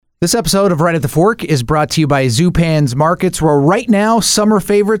This episode of Right at the Fork is brought to you by Zupan's Markets, where right now summer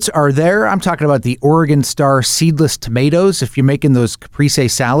favorites are there. I'm talking about the Oregon Star seedless tomatoes. If you're making those caprese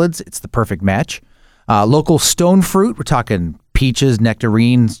salads, it's the perfect match. Local stone fruit, we're talking peaches,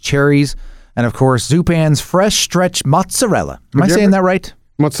 nectarines, cherries, and of course Zupan's fresh stretch mozzarella. Am I saying that right?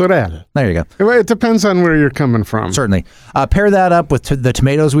 Mozzarella. There you go. It depends on where you're coming from. Certainly. Pair that up with the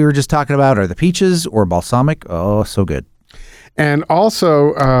tomatoes we were just talking about, or the peaches, or balsamic. Oh, so good. And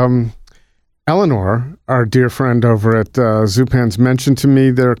also, Eleanor, our dear friend over at Zupan's, mentioned to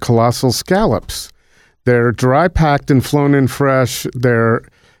me their colossal scallops. They're dry packed and flown in fresh. They're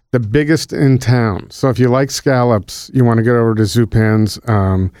the biggest in town. So if you like scallops, you want to get over to Zupan's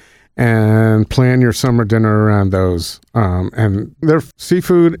and plan your summer dinner around those. And their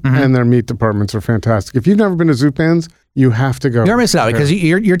seafood and their meat departments are fantastic. If you've never been to Zupan's, you have to go. You're missing out because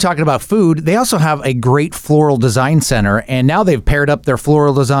you're talking about food. They also have a great floral design center, and now they've paired up their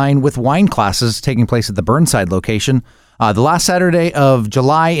floral design with wine classes taking place at the Burnside location. The last Saturday of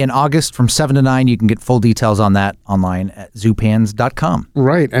July and August from 7 to 9. You can get full details on that online at zupans.com.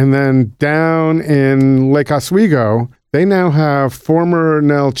 Right. And then down in Lake Oswego, they now have former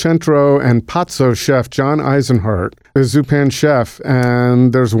Nel Centro and Pazzo chef John Eisenhart, a Zupan chef,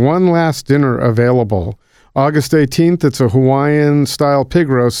 and there's one last dinner available. August 18th, it's a Hawaiian-style pig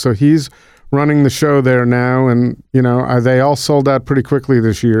roast, so he's running the show there now, and, you know, they all sold out pretty quickly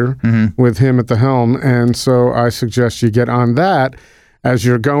this year with him at the helm, and so I suggest you get on that as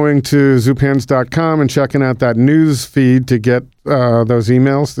you're going to zupans.com and checking out that news feed to get those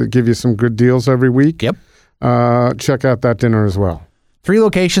emails that give you some good deals every week. Yep. Check out that dinner as well. 3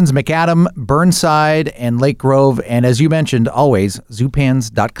 locations, McAdam, Burnside, and Lake Grove, and as you mentioned, always,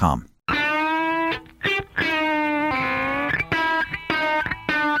 zupans.com.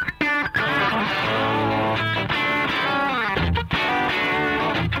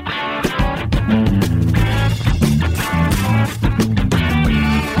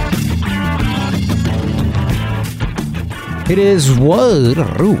 It is what?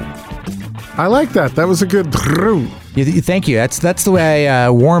 I like that. That was a good. Thank you. That's the way I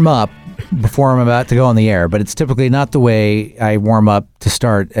warm up before I'm about to go on the air, but it's typically not the way I warm up to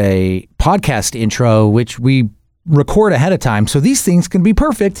start a podcast intro, which we record ahead of time. So these things can be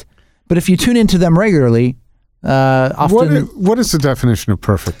perfect, but if you tune into them regularly, often... What is the definition of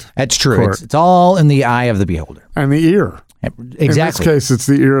perfect? That's true. It's all in the eye of the beholder. And the ear. Exactly. In this case, it's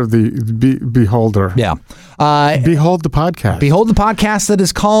the ear of the beholder. Yeah. Behold the podcast. Behold the podcast that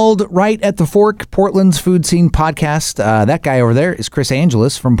is called Right at the Fork, Portland's Food Scene Podcast. That guy over there is Chris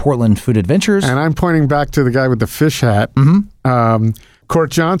Angeles from Portland Food Adventures. And I'm pointing back to the guy with the fish hat,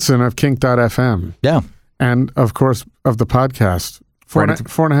 Court Johnson of Kink.fm. Yeah. And, of course, of the podcast. Four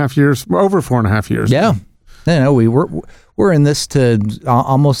and a half years, over 4.5 years. Yeah. No, we're in this to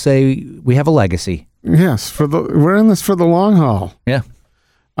almost say we have a legacy. Yes, we're in this for the long haul. Yeah.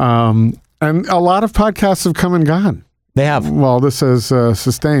 And a lot of podcasts have come and gone. They have. Well, this has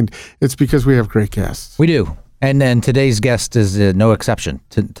sustained. It's because we have great guests. We do. And then today's guest is no exception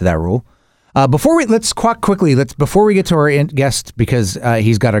to that rule. Before we get to our guest, because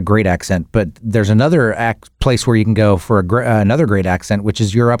he's got a great accent, but there's another place where you can go for another great accent, which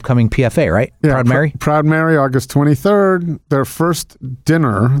is your upcoming PFA, right? Yeah, Proud Mary? Proud Mary, August 23rd, their first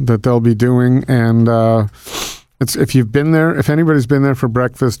dinner that they'll be doing. And if anybody's been there for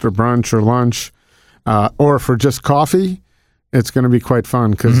breakfast or brunch or lunch, or for just coffee, it's going to be quite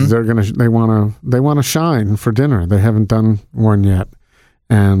fun because they want to shine for dinner. They haven't done one yet.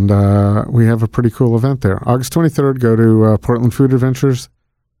 And we have a pretty cool event there. August 23rd, go to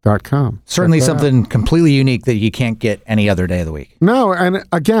portlandfoodadventures.com. Certainly something completely unique that you can't get any other day of the week. No, and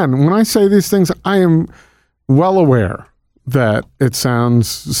again, when I say these things, I am well aware that it sounds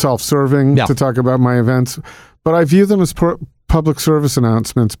self-serving to talk about my events, but I view them as public service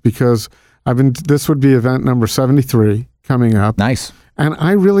announcements because this would be event number 73 coming up. Nice. And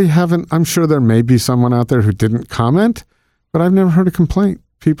I really haven't, I'm sure there may be someone out there who didn't comment, but I've never heard a complaint.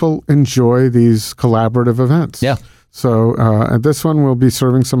 People enjoy these collaborative events. Yeah. So at this one, we'll be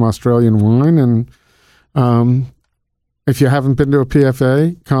serving some Australian wine. And if you haven't been to a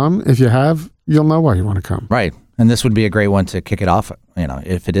PFA, come. If you have, you'll know why you want to come. Right. And this would be a great one to kick it off,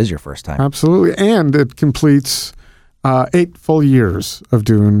 if it is your first time. Absolutely. And it completes 8 full years of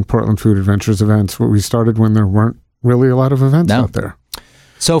doing Portland Food Adventures events. We started when there weren't really a lot of events out there.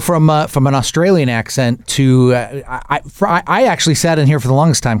 So from an Australian accent to I actually sat in here for the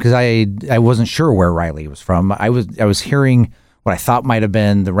longest time because I wasn't sure where Ryley was from. I was hearing what I thought might have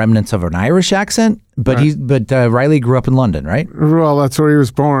been the remnants of an Irish accent, but Ryley grew up in London, right? Well, that's where he was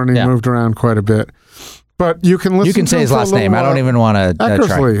born. He moved around quite a bit. But you can listen. You can say his last name. I don't even want to try.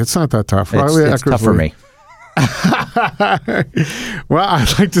 Eckersly. It's not that tough. Ryley It's tough for me. Well,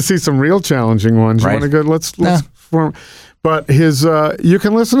 I'd like to see some real challenging ones. Right. You want to go? Let's form. But his, you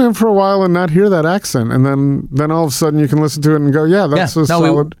can listen to him for a while and not hear that accent, and then all of a sudden you can listen to it and go, yeah, that's a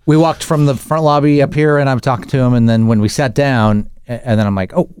solid. We walked from the front lobby up here, and I'm talking to him, and then when we sat down, and then I'm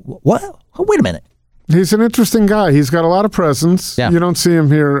like, oh, what? Oh, wait a minute. He's an interesting guy. He's got a lot of presence. Yeah. You don't see him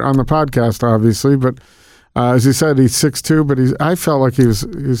here on the podcast, obviously, but as he said, he's 6'2", but I felt like he's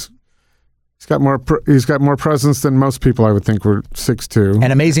got more presence than most people I would think were 6'2".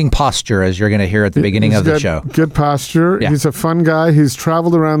 And amazing posture, as you're going to hear at the beginning of the show. Good posture. Yeah. He's a fun guy. He's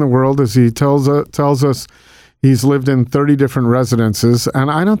traveled around the world, as he tells us. He's lived in 30 different residences,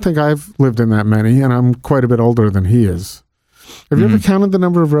 and I don't think I've lived in that many, and I'm quite a bit older than he is. Have you ever counted the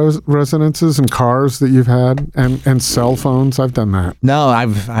number of residences and cars that you've had and cell phones? I've done that. No, I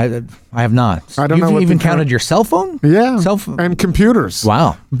have not. I don't know. You've even counted your cell phone? Yeah. Cell phone? And computers.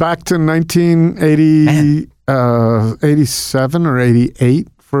 Wow. Back to 1987 or 88,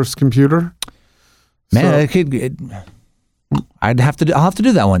 first computer. Man, I'll have to do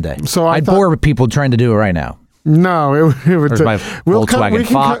that one day. So I'd bore people trying to do it right now. No, it would. There's my Volkswagen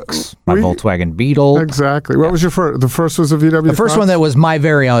Fox, my Volkswagen Beetle. Exactly. What was your first? The first was a VW. The first Fox? one that was my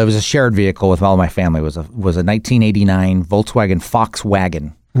very own. It was a shared vehicle with all my family. Was a 1989 Volkswagen Fox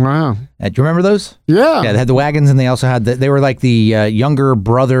wagon. Wow. Do you remember those? Yeah. Yeah, they had the wagons, and they also had they were like the younger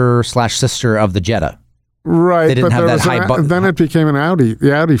brother / sister of the Jetta. Right. They didn't have that high. Then it became an Audi,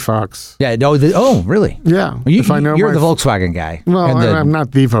 the Audi Fox. Yeah. Oh, really? Yeah. Well, you're the Volkswagen guy. Well, I'm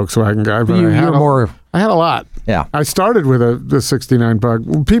not the Volkswagen guy, but I had a lot. Yeah. I started with the 69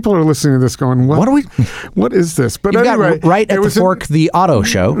 Bug. People are listening to this going, what are we? What is this? But you anyway, got Right at the Fork, the auto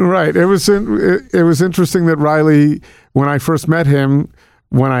show. Right. It was interesting that Ryley, when I first met him,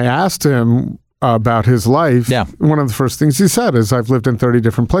 when I asked him about his life, one of the first things he said is, I've lived in 30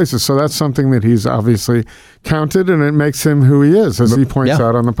 different places. So that's something that he's obviously counted, and it makes him who he is, as he points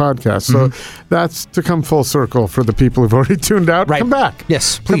out on the podcast. So that's to come full circle for the people who've already tuned out. Right. Come back.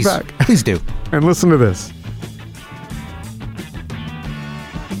 Yes, please. Come back. Please do. And listen to this.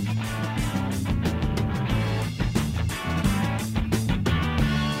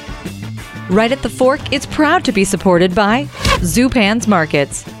 Right at the Fork is proud to be supported by Zupan's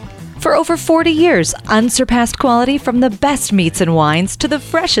Markets. For over 40 years, unsurpassed quality from the best meats and wines to the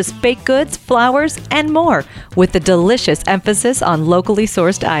freshest baked goods, flowers, and more, with the delicious emphasis on locally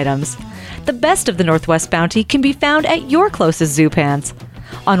sourced items. The best of the Northwest Bounty can be found at your closest Zupans,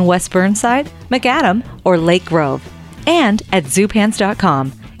 on West Burnside, McAdam, or Lake Grove, and at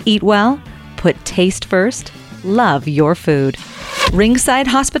Zupans.com. Eat well, put taste first, love your food. Ringside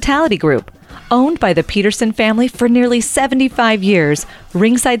Hospitality Group. Owned by the Peterson family for nearly 75 years,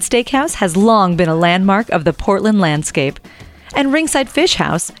 Ringside Steakhouse has long been a landmark of the Portland landscape. And Ringside Fish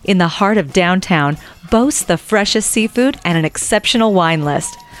House, in the heart of downtown, boasts the freshest seafood and an exceptional wine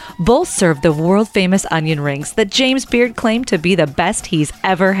list. Both serve the world-famous onion rings that James Beard claimed to be the best he's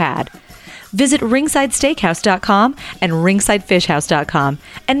ever had. Visit ringsidesteakhouse.com and ringsidefishhouse.com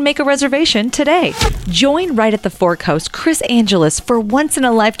and make a reservation today. Join Right at the Fork host Chris Angeles for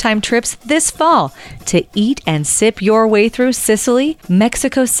once-in-a-lifetime trips this fall to eat and sip your way through Sicily,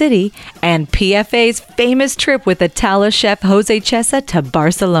 Mexico City, and PFA's famous trip with Italo chef Jose Chesa to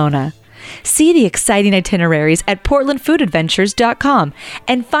Barcelona. See the exciting itineraries at portlandfoodadventures.com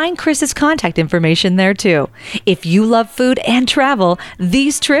and find Chris's contact information there too. If you love food and travel,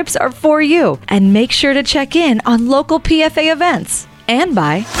 these trips are for you. And make sure to check in on local PFA events. And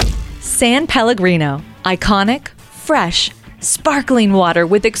by San Pellegrino. Iconic, fresh, sparkling water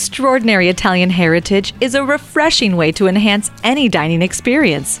with extraordinary Italian heritage is a refreshing way to enhance any dining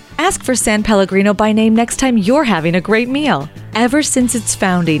experience. Ask for San Pellegrino by name next time you're having a great meal. Ever since its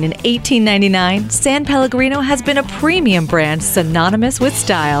founding in 1899, San Pellegrino has been a premium brand synonymous with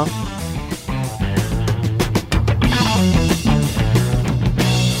style.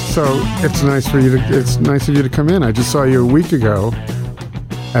 So it's nice of you to come in. I just saw you a week ago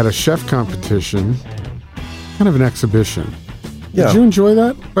at a chef competition, kind of an exhibition. Yeah. Did you enjoy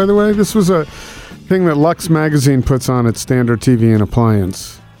that, by the way? This was a thing that Lux Magazine puts on at Standard TV and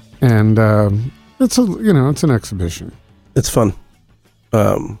Appliance. And it's an exhibition. It's fun.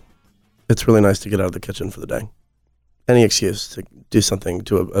 It's really nice to get out of the kitchen for the day. Any excuse to do something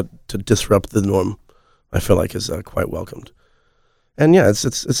to disrupt the norm, I feel like is quite welcomed. And yeah,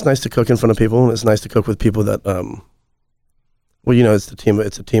 it's nice to cook in front of people, and it's nice to cook with people that, it's a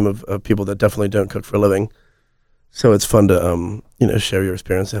team of people that definitely don't cook for a living. So it's fun to share your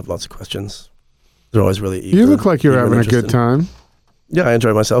experience. Have lots of questions. They're always really eager. You look like you're having a good time. Yeah, I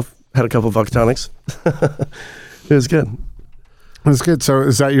enjoy myself. Had a couple of vodka tonics. It was good. That's good. So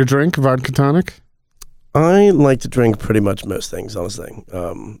is that your drink, vodka tonic? I like to drink pretty much most things, honestly.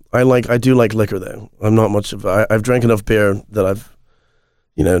 I do like liquor though. I'm not much of. I've drank enough beer that I've,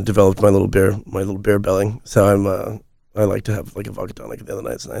 developed my little beer belly. So I like to have like a vodka tonic the other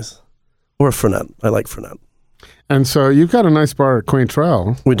night. It's nice, or a Fernet. I like Fernet. And so you've got a nice bar at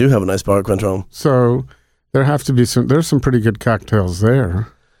Quaintrelle. We do have a nice bar at Quaintrelle. So there have to be there's some pretty good cocktails there.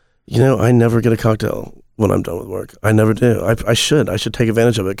 I never get a cocktail when I'm done with work. I never do. I should take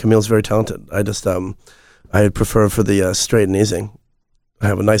advantage of it. Camille's very talented. I just I prefer for the straight and easy. I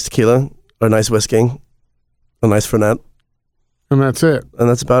have a nice tequila, or a nice whiskey, a nice Fernet. And that's it. And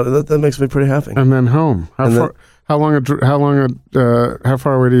that's about it. That makes me pretty happy. And then home. How far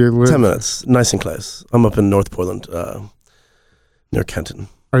away do you live? 10 minutes. Nice and close. I'm up in North Portland, near Kenton.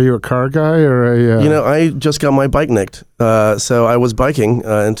 Are you a car guy or a... I just got my bike nicked. So I was biking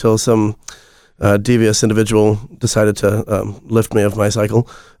until some devious individual decided to lift me off my cycle.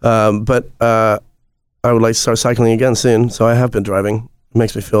 But I would like to start cycling again soon. So I have been driving. It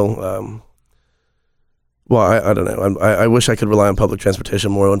makes me feel... I don't know. I wish I could rely on public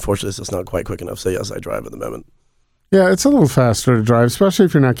transportation more. Unfortunately, it's just not quite quick enough. So yes, I drive at the moment. Yeah, it's a little faster to drive, especially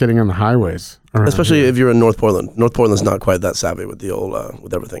if you're not getting on the highways. Especially if you're in North Portland. North Portland's not quite that savvy with the old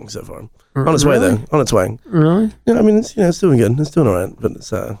with everything so far. On its way, though. On its way. Really? Yeah, I mean, it's doing good. It's doing all right. But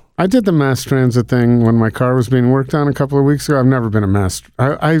it's. I did the mass transit thing when my car was being worked on a couple of weeks ago. I've never been a mass.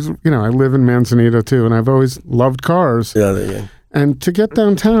 I live in Manzanita too, and I've always loved cars. Yeah, there you go. And to get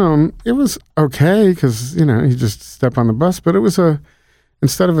downtown, it was okay because you just step on the bus, but it was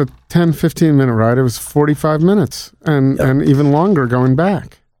instead of a 10, 15-minute ride, it was 45 minutes and even longer going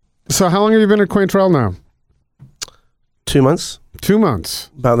back. So how long have you been at Quaintrelle now? 2 months. 2 months.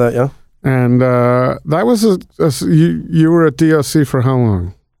 About that, yeah. And that was you were at DOC for how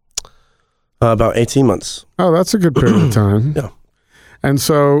long? About 18 months. Oh, that's a good period of time. Yeah. And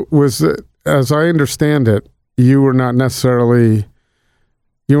so was it, as I understand it, you were not necessarily,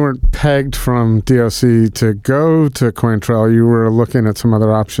 you weren't pegged from DOC to go to Quaintrelle. You were looking at some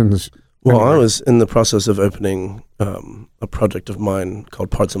other options. Well, anyway. I was in the process of opening a project of mine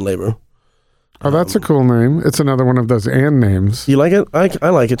called Parts and Labor. Oh, that's a cool name. It's another one of those and names. You like it? I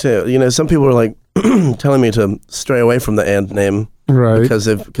like it too. You know, some people are like telling me to stray away from the and name, right?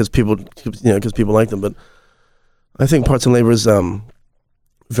 Because people like them. But I think Parts and Labor is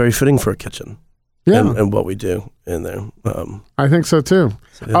very fitting for a kitchen. Yeah, and what we do in there. I think so too.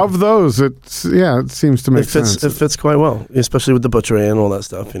 So, yeah. Of those, it seems to make sense. It fits quite well, especially with the butchery and all that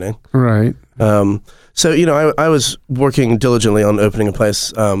stuff. You know, right? So I was working diligently on opening a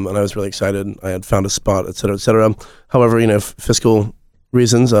place, and I was really excited. I had found a spot, et cetera, et cetera. However, fiscal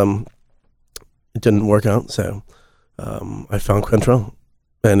reasons, it didn't work out. So I found Quaintrelle,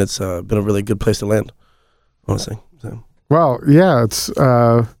 and it's been a really good place to land, honestly. So. Well, yeah, it's.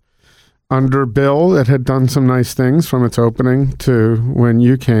 Under Bill, it had done some nice things from its opening to when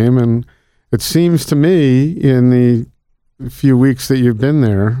you came, and it seems to me in the few weeks that you've been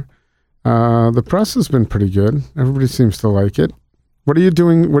there, the press has been pretty good. Everybody seems to like it. What are you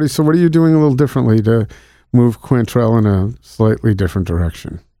doing? What are you doing a little differently to move Quaintrelle in a slightly different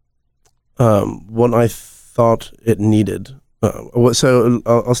direction? What I thought it needed. So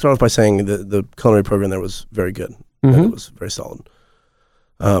I'll start off by saying the culinary program there was very good. Mm-hmm. And it was very solid.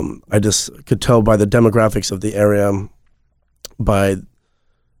 I just could tell by the demographics of the area, by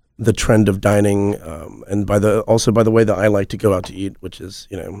the trend of dining, and also by the way that I like to go out to eat, which is,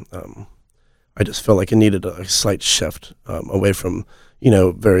 I just felt like it needed a slight shift away from,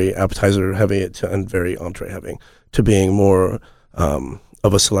 very appetizer heavy and very entree heavy to being more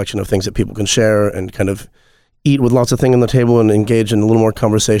of a selection of things that people can share and kind of eat with lots of things on the table and engage in a little more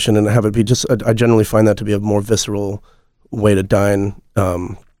conversation and have it be just, I generally find that to be a more visceral way to dine,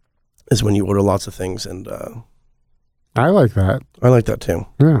 is when you order lots of things, and I like that. I like that too.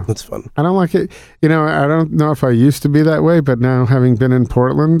 Yeah, that's fun. I don't like it. I don't know if I used to be that way, but now having been in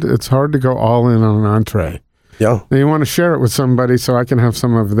Portland, it's hard to go all in on an entree. Yeah, now you want to share it with somebody so I can have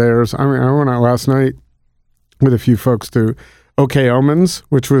some of theirs. I mean, I went out last night with a few folks to OK Omens,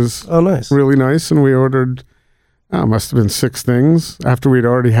 which was really nice, and we ordered. Must have been 6 things after we'd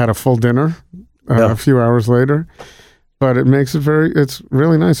already had a full dinner a few hours later. But it makes it's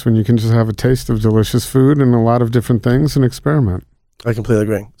really nice when you can just have a taste of delicious food and a lot of different things and experiment. I completely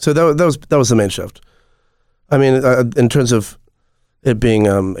agree. So that was the main shift. I mean, in terms of it being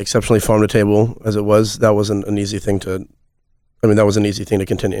exceptionally farm to table as it was, that wasn't an easy thing to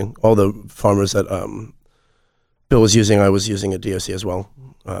continue. All the farmers that Bill was using, I was using at DOC as well.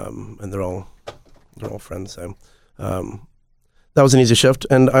 And they're all friends. So that was an easy shift.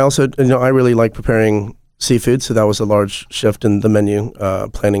 And I also, I really like preparing seafood, so that was a large shift in the menu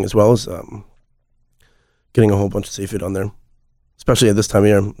planning, as well as getting a whole bunch of seafood on there, especially at this time of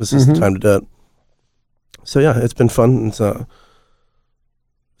year. This is the time to do it. So yeah, it's been fun. It's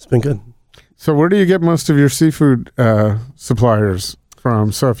been good. So where do you get most of your seafood suppliers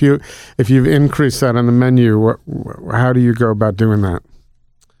from? So if you've increased that on the menu, how do you go about doing that?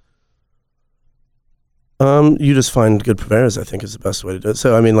 You just find good purveyors, I think, is the best way to do it.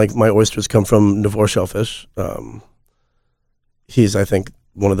 So, I mean, like, my oysters come from Navor Shellfish. He's, I think,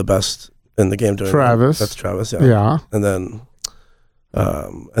 one of the best in the game doing Travis. That's Travis, yeah. Yeah. And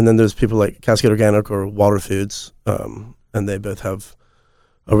then there's people like Cascade Organic or Water Foods, and they both have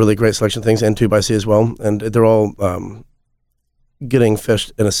a really great selection of things, and 2x as well. And they're all getting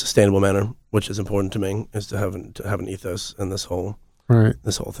fished in a sustainable manner, which is important to me, is to have an ethos in this whole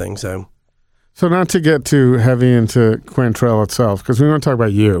thing. So not to get too heavy into Quaintrelle itself, because we want to talk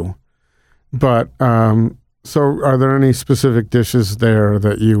about you, but so are there any specific dishes there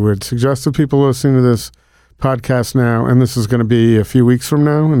that you would suggest to people listening to this podcast now? And this is going to be a few weeks from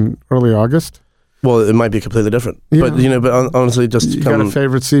now in early August? Well, it might be completely different. Yeah. But honestly, just you got a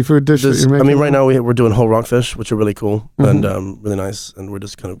favorite seafood dish that you're making? I mean, right now we're doing whole rockfish, which are really cool and really nice, and we're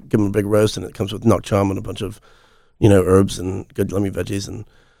just kind of giving them a big roast, and it comes with nok cham and a bunch of, herbs and good lummy veggies, and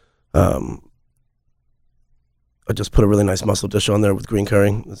I just put a really nice mussel dish on there with green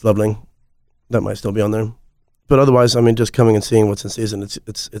curry. It's lovely. That might still be on there. But otherwise, I mean, just coming and seeing what's in season,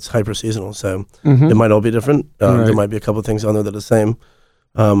 it's hyper seasonal, so it might all be different. There might be a couple of things on there that are the same.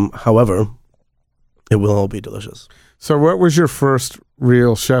 However, it will all be delicious. So what was your first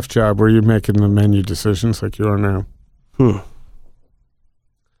real chef job? Were you making the menu decisions like you are now?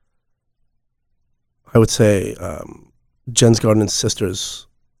 I would say Jen's Garden and Sisters,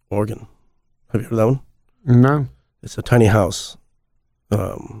 Oregon. Have you heard of that one? No. It's a tiny house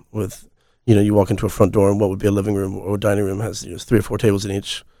with, you walk into a front door, and what would be a living room or a dining room has 3 or 4 tables in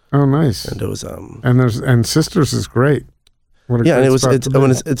each. Oh, nice. And it was and Sisters is great. And it was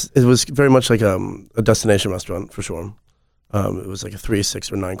very much like a destination restaurant for sure. It was like a 3,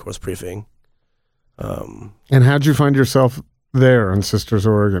 6, or 9 course prefing. And how'd you find yourself there in Sisters,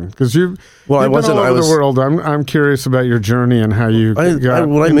 Oregon? Because you've been all over the world. I'm curious about your journry and how you got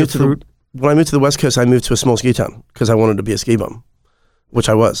into food. When I moved to the West Coast, I moved to a small ski town because I wanted to be a ski bum, which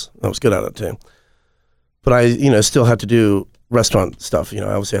I was. I was good at it too. But I, still had to do restaurant stuff. I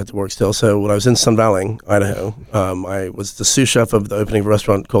obviously had to work still. So when I was in Sun Valley, Idaho, I was the sous chef of the opening of a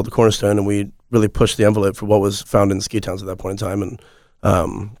restaurant called the Cornerstone, and we really pushed the envelope for what was found in the ski towns at that point in time. And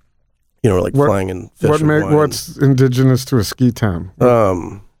flying and fish. What's indigenous to a ski town?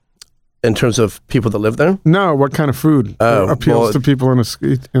 In terms of people that live there? No, what kind of food appeals to people in a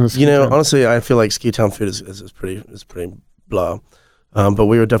ski town? Honestly, I feel like ski town food is pretty blah. But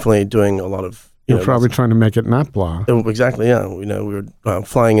we were definitely doing a lot of. You're probably trying to make it not blah. Exactly, yeah. We were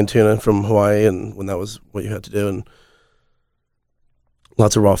flying in tuna from Hawaii, and when that was what you had to do, and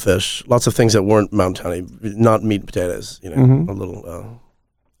lots of raw fish, lots of things that weren't mountain towny, not meat and potatoes. A little,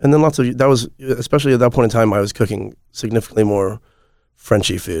 and then lots of that was especially at that point in time. I was cooking significantly more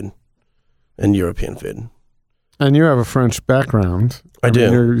Frenchy food and European food. And you have a French background. I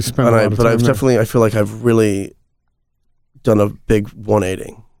do. You spent a lot of time I feel like I've really done a big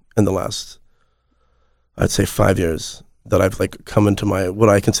 180 in the last, I'd say 5 years, that I've come into what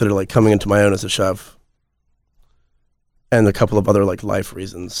I consider coming into my own as a chef, and a couple of other life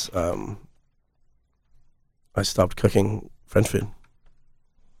reasons. I stopped cooking French food.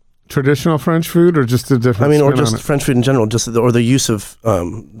 Traditional French food, or just a different? I mean, or just French food in general, or the use of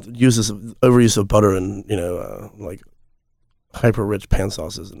overuse of butter and hyper rich pan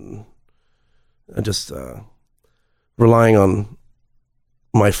sauces, and just relying on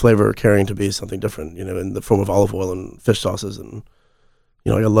my flavor carrying to be something different, in the form of olive oil and fish sauces, and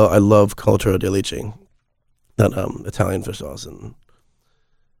I love Cultura di Alice, that Italian fish sauce, and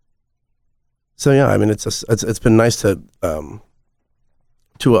so yeah, I mean it's been nice to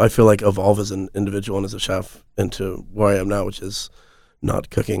I feel like evolve as an individual and as a chef into where I am now, which is not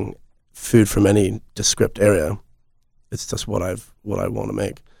cooking food from any descript area. It's just what I want to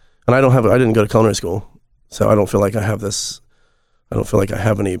make, and I didn't go to culinary school, so I don't feel like I have this. I don't feel like I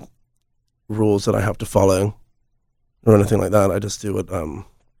have any rules that I have to follow or anything like that. I just do what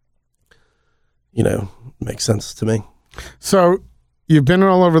makes sense to me. So you've been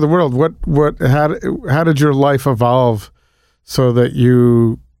all over the world. How did your life evolve so that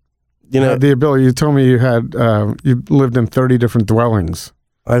you had the ability? You told me you had you lived in 30 different dwellings.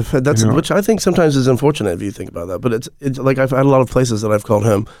 I've had which I think sometimes is unfortunate if you think about that. But it's like I've had a lot of places that I've called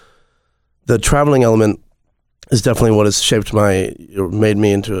home. The traveling element is definitely what has made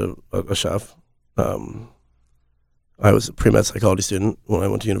me into a chef. I was a pre-med psychology student when I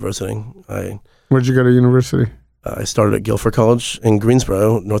went to university. Where'd you go to university? I started at Guilford College in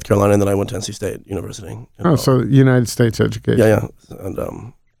Greensboro, North Carolina, and then I went to NC State University. So United States education. Yeah.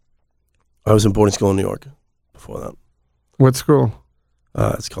 And I was in boarding school in New York before that. What school?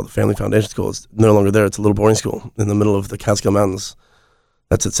 It's called the Family Foundation School. It's no longer there. It's a little boarding school in the middle of the Catskill Mountains.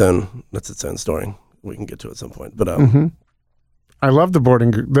 That's its own story. We can get to it at some point. But I love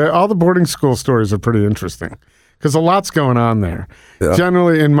all the boarding school stories are pretty interesting because a lot's going on there. Yeah.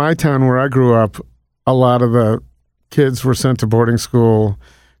 Generally, in my town where I grew up, a lot of the kids were sent to boarding school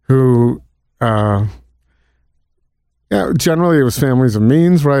who, generally it was families of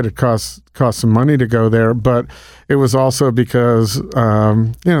means, right? It cost some money to go there, but it was also because,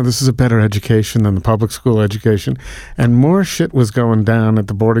 this is a better education than the public school education, and more shit was going down at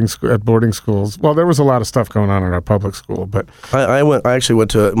boarding schools. Well, there was a lot of stuff going on at our public school, but I actually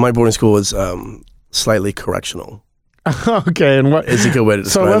went to my boarding school was slightly correctional. Okay, and what is a good way to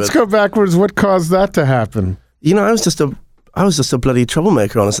describe it? So let's go backwards. What caused that to happen? I was just a bloody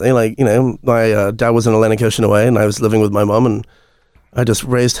troublemaker, honestly. My dad was in Atlantic Ocean away, and I was living with my mom, and I just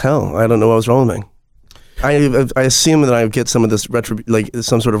raised hell. I don't know what was wrong with me. I assume that I would get some of this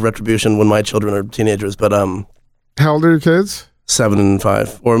some sort of retribution when my children are teenagers. But how old are your kids? 7 and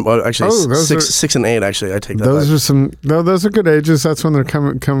 5, or actually 6 and 8. Actually, I take that. Those are good ages. That's when they're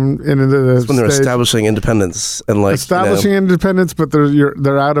coming into the. That's when they're establishing independence and independence, but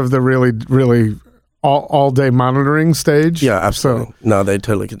they're out of the really really all day monitoring stage. Yeah, absolutely. So, no, they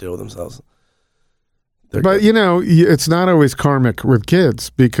totally can deal with themselves. But it's not always karmic with kids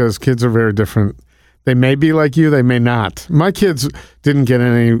because kids are very different. They may be like you, they may not. My kids didn't get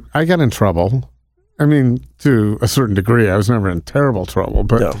any. I got in trouble. I mean, to a certain degree, I was never in terrible trouble,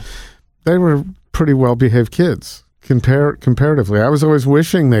 but they were pretty well-behaved kids comparatively. I was always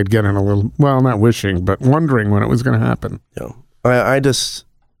wishing they'd get in a little, well, not wishing, but wondering when it was going to happen. Yeah. I just,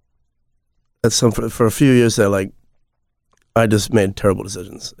 for a few years there, I just made terrible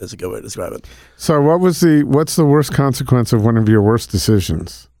decisions, is a good way to describe it. So what's the worst consequence of one of your worst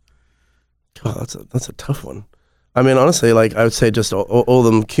decisions? God, that's a tough one. I mean, honestly, I would say just all of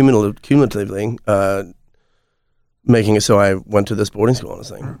them cumulatively making it so I went to this boarding school,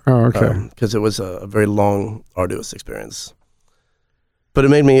 honestly. Oh, okay. Because it was a very long, arduous experience. But it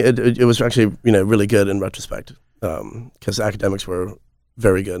made me, it was actually, really good in retrospect because academics were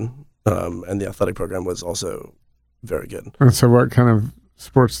very good and the athletic program was also very good. And so what kind of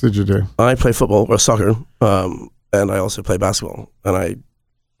sports did you do? I play football or soccer and I also play basketball, and I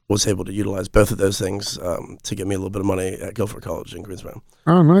was able to utilize both of those things to get me a little bit of money at Guilford College in Greensboro.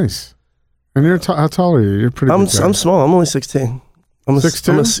 Oh, nice. And you're how tall are you? You're pretty I'm small. I'm only 6'2". I'm 6'2"?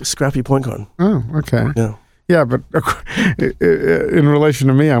 I'm a scrappy point guard. Oh, okay. Yeah. Yeah, but in relation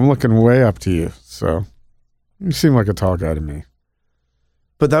to me, I'm looking way up to you. So you seem like a tall guy to me.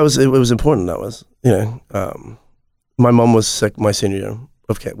 But it was important. That was, my mom was sick my senior year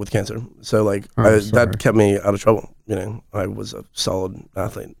with cancer. So that kept me out of trouble. I was a solid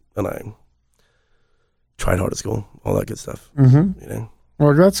athlete and I tried hard at school, all that good stuff. Mm-hmm.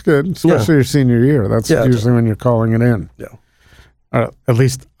 Well, that's good, especially your senior year. That's usually when you're calling it in. Yeah. At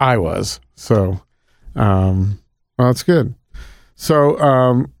least I was. So, well, that's good.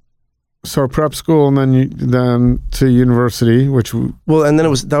 So, prep school, and then to university, which and then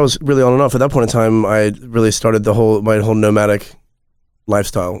that was really on and off. At that point in time, I really started my whole nomadic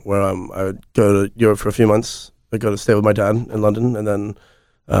lifestyle, where I would go to Europe for a few months. I'd go to stay with my dad in London, and then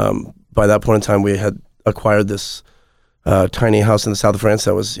by that point in time, we had acquired this tiny house in the south of France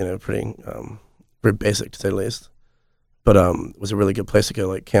that was pretty very basic to say the least, but it was a really good place to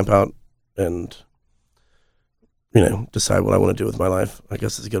go camp out and decide what I want to do with my life. I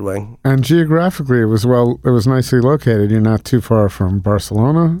guess is a good way. And geographically, it was nicely located. You're not too far from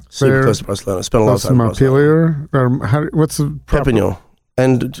Barcelona. Super close to Barcelona. Spent a lot of time in Montpellier. What's the Perpignan?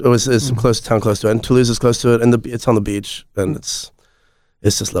 And it's town close to it. And Toulouse is close to it, and it's on the beach, and it's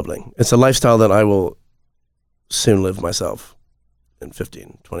just lovely. It's a lifestyle that I will soon live myself in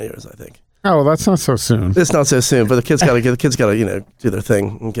 15, 20 years, I think. Oh, well, that's not so soon. It's not so soon, but the kids got to do their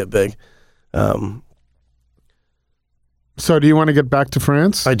thing and get big. So do you want to get back to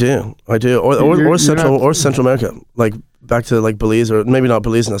France? I do. Or Central America, back to Belize, or maybe not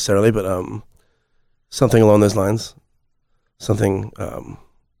Belize necessarily, but something along those lines. Something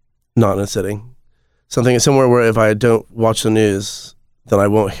not in a city. Somewhere where if I don't watch the news, then I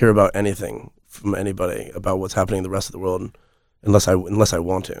won't hear about anything from anybody about what's happening in the rest of the world unless I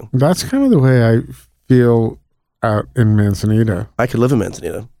want to. That's kind of the way I feel out in Manzanita. I could live in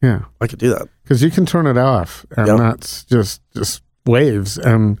Manzanita. Yeah. I could do that. Because you can turn it off, and that's just waves,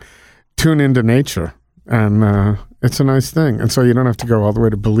 and tune into nature. And it's a nice thing. And so you don't have to go all the way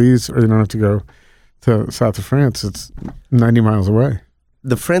to Belize, or you don't have to go to south of France. It's 90 miles away.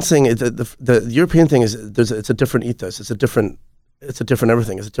 The France thing, the European thing is it's a different ethos. It's a different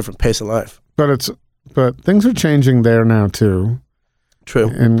everything. It's a different pace of life. But things are changing there now too. True.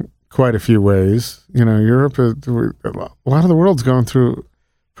 In quite a few ways. Europe, a lot of the world's going through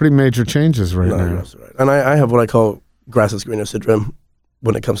pretty major changes right now. That's right. And I have what I call grass is greener syndrome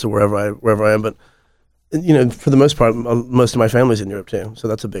when it comes to wherever I am. But for the most part, most of my family's in Europe too, so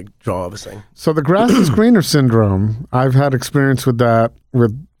that's a big draw, obviously. So the grass is greener syndrome, I've had experience with that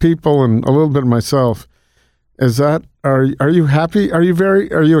with people and a little bit myself. Is that are you happy? Are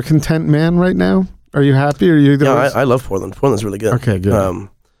you a content man right now? Are you happy? Are you? I love Portland. Portland's really good. Okay, good.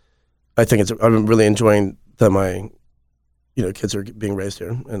 I think I'm really enjoying that my kids are being raised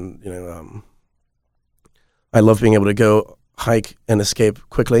here, and I love being able to go hike and escape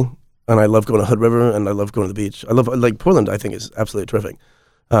quickly. And I love going to Hood River, and I love going to the beach. I love Portland. I think is absolutely terrific.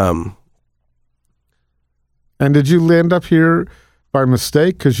 And did you land up here by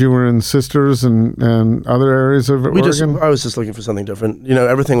mistake because you were in Sisters and other areas of Oregon? I was just looking for something different.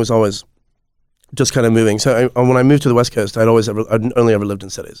 Everything was always just kind of moving. So when I moved to the West Coast, I'd only ever lived in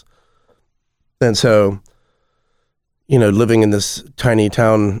cities, and so living in this tiny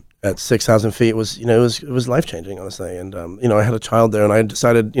town at 6,000 feet was, it was life-changing, honestly. And, I had a child there, and I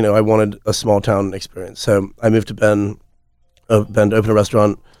decided, I wanted a small-town experience. So I moved to Bend to open a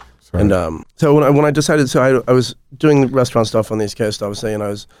restaurant. Sorry. And so when I decided, I was doing restaurant stuff on the East Coast, obviously, and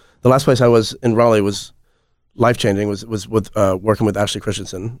the last place I was in Raleigh was life-changing, was with working with Ashley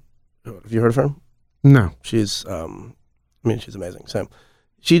Christensen. Have you heard of her? No. She's, she's amazing. So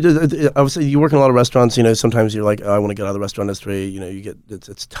she does. Obviously, you work in a lot of restaurants. Sometimes you're like, I want to get out of the restaurant industry. You get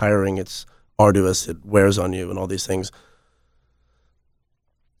it's tiring, it's arduous, it wears on you, and all these things.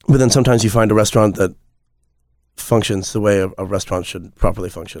 But then sometimes you find a restaurant that functions the way a restaurant should properly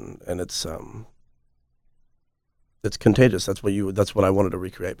function, and it's contagious. That's what I wanted to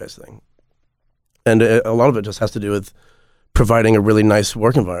recreate, basically. And a lot of it just has to do with providing a really nice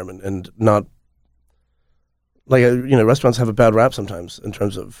work environment, and not. Restaurants have a bad rap sometimes in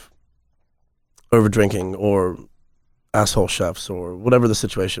terms of over drinking or asshole chefs or whatever the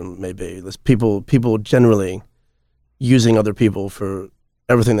situation may be. There's people generally using other people for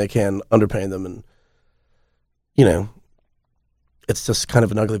everything they can, underpaying them, and it's just kind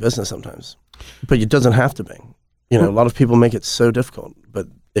of an ugly business sometimes. But it doesn't have to be. A lot of people make it so difficult, but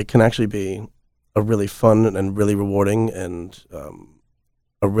it can actually be a really fun and really rewarding and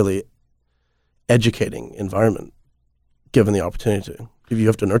a really educating environment, given the opportunity to. You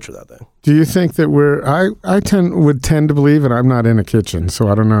have to nurture that thing. Do you think that I would tend to believe, and I'm not in a kitchen, so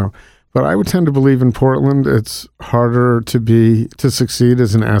I don't know, but I would tend to believe in Portland it's harder to succeed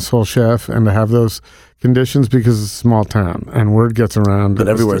as an asshole chef and to have those conditions because it's a small town and word gets around. But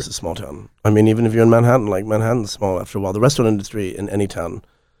everywhere is a small town. Even if you're in Manhattan, Manhattan's small after a while. The restaurant industry in any town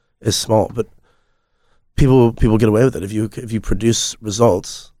is small, but people get away with it. If you produce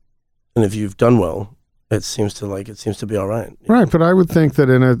results, and if you've done well, it seems to be all right. Right, but I would think that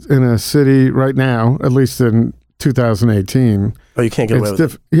in a city right now, at least in 2018, you can't get away with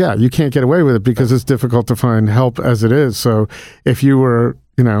it. Yeah, you can't get away with it because it's difficult to find help as it is. So if you were,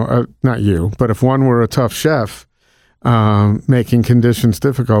 not you, but if one were a tough chef making conditions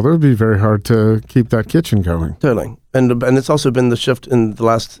difficult, it would be very hard to keep that kitchen going. Totally, and it's also been the shift in the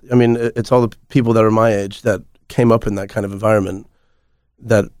last. It's all the people that are my age that came up in that kind of environment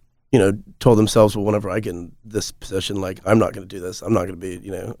that. Told themselves, well, whenever I get in this position, I'm not going to do this. I'm not going to be,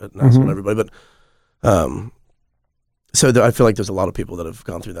 an asshole to everybody. But I feel like there's a lot of people that have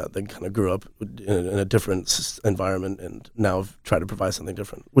gone through that. They kind of grew up in a different environment and now have tried to provide something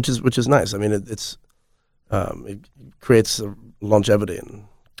different, which is nice. It creates a longevity.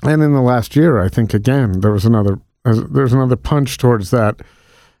 And in the last year, I think again there's another punch towards that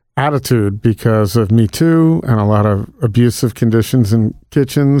attitude because of Me Too and a lot of abusive conditions in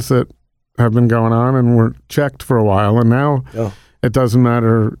kitchens that have been going on and were checked for a while. And now it doesn't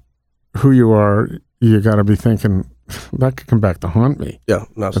matter who you are. You got to be thinking that could come back to haunt me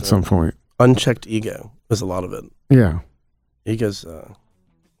at some point. Unchecked ego is a lot of it. Yeah. Ego's,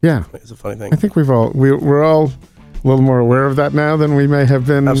 it's a funny thing. I think we're all a little more aware of that now than we may have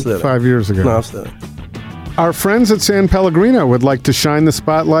been 5 years ago. No, absolutely. Our friends at San Pellegrino would like to shine the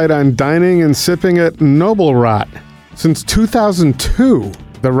spotlight on dining and sipping at Noble Rot. Since 2002,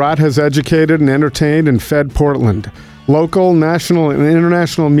 the Rot has educated and entertained and fed Portland. Local, national, and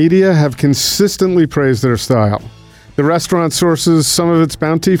international media have consistently praised their style. The restaurant sources some of its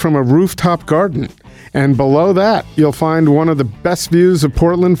bounty from a rooftop garden. And below that, you'll find one of the best views of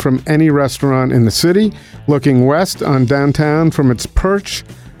Portland from any restaurant in the city, looking west on downtown from its perch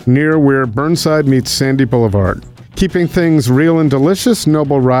near where Burnside meets Sandy Boulevard. Keeping things real and delicious,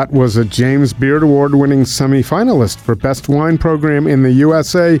 Noble Rot was a James Beard Award-winning semi-finalist for Best Wine Program in the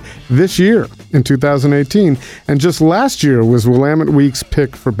USA this year, in 2018, and just last year was Willamette Week's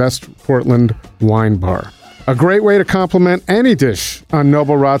pick for Best Portland Wine Bar. A great way to complement any dish on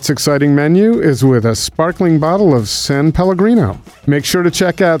Noble Rot's exciting menu is with a sparkling bottle of San Pellegrino. Make sure to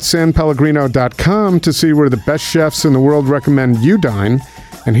check out sanpellegrino.com to see where the best chefs in the world recommend you dine.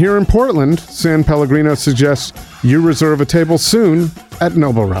 And here in Portland, San Pellegrino suggests you reserve a table soon at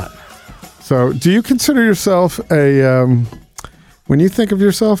Noble Rot. So do you consider yourself when you think of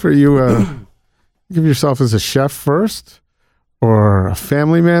yourself, are you give yourself as a chef first or a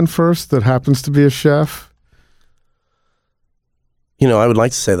family man first that happens to be a chef? You know, I would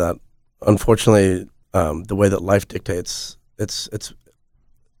like to say that. Unfortunately, the way that life dictates,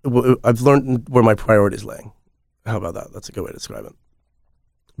 I've learned where my priorities lay. How about that? That's a good way to describe it.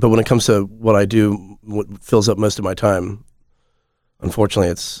 But when it comes to what I do, what fills up most of my time,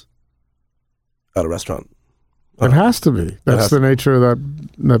 unfortunately, it's at a restaurant. It has to be. That's the nature of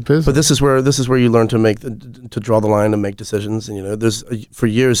that business. But this is where you learn to draw the line and make decisions. And you know, for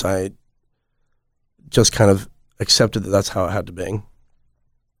years I just kind of accepted that that's how it had to be.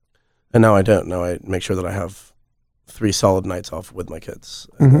 And now I don't. Now I make sure that I have 3 solid nights off with my kids.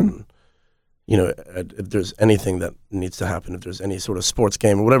 And then, you know, if there's anything that needs to happen, if there's any sort of sports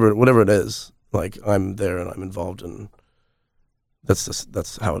game or whatever it is, like I'm there and I'm involved, and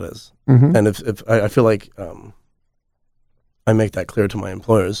that's how it is. And if I feel like I make that clear to my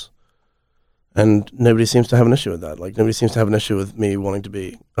employers, and nobody seems to have an issue with that. Like nobody seems to have an issue with me wanting to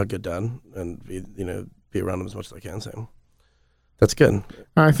be a good dad and be around them as much as I can. So that's good.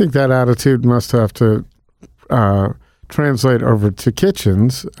 I think that attitude must have to translate over to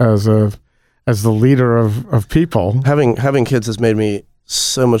kitchens as the leader of people. Having kids has made me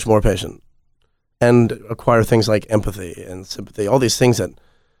so much more patient and acquire things like empathy and sympathy. All these things that,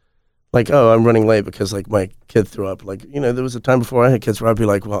 like, oh, I'm running late because like my kid threw up. Like, you know, there was a time before I had kids where I'd be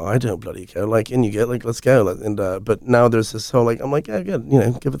like, well, I don't bloody care. Like, and you get like, let's go. And but now there's this whole like, I'm like, yeah, good. You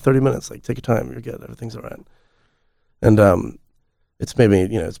know, give it 30 minutes. Like, take your time. You're good. Everything's all right. And it's made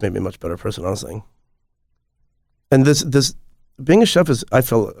me a much better person, honestly. And this being a chef is, I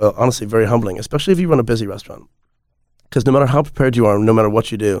feel, honestly, very humbling, especially if you run a busy restaurant. Because no matter how prepared you are, no matter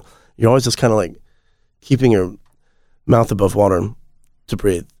what you do, you're always just kind of like keeping your mouth above water to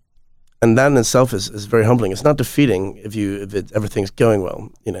breathe. And that in itself is very humbling. It's not defeating if everything's going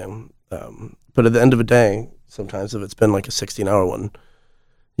well, you know. But at the end of the day, sometimes if it's been like a 16-hour one,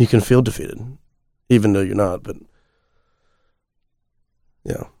 you can feel defeated, even though you're not. But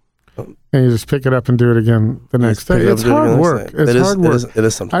yeah. And you just pick it up and do it again the next day. It's hard work. It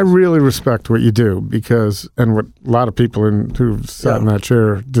is sometimes. I really respect what you do and what a lot of people who've sat in that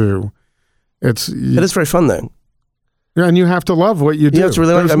chair do. It is very fun though. Yeah, and you have to love what you do. Yeah, it's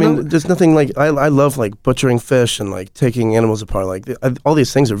really there's nothing like, I love like butchering fish and like taking animals apart. Like all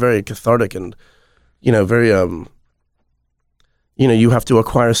these things are very cathartic and, you know, very, you know, you have to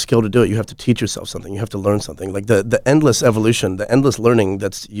acquire skill to do it. You have to teach yourself something. You have to learn something. Like the endless evolution, the endless learning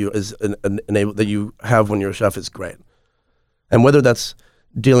that you have when you're a chef is great. And whether that's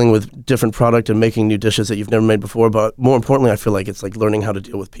dealing with different product and making new dishes that you've never made before, but more importantly, I feel like it's like learning how to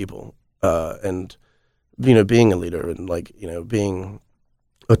deal with people and, you know, being a leader and like, you know, being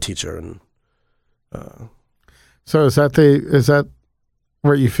a teacher. And so is that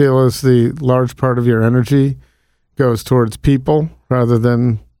what you feel is the large part of your energy goes towards people rather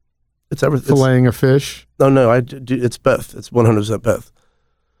than filleting a fish? No, I do. It's both. It's 100% both.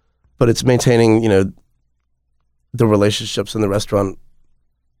 But it's maintaining, you know, the relationships in the restaurant.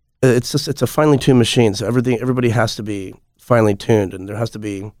 It's a finely tuned machine. So everybody has to be finely tuned, and there has to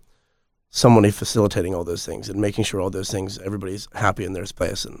be somebody facilitating all those things and making sure all those things, everybody's happy in their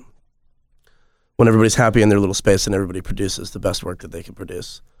space. And when everybody's happy in their little space, and everybody produces the best work that they can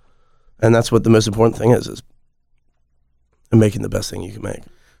produce. And that's what the most important thing is making the best thing you can make.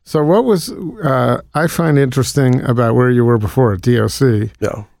 So what was, I find interesting about where you were before at DOC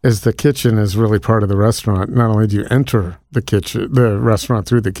is the kitchen is really part of the restaurant. Not only do you enter the restaurant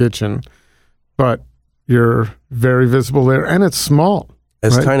through the kitchen, but you're very visible there, and it's small.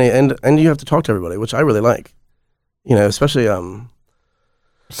 It's right? tiny, and you have to talk to everybody, which I really like. You know, especially...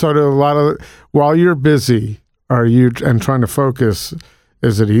 So to a lot of, while you're busy, and trying to focus,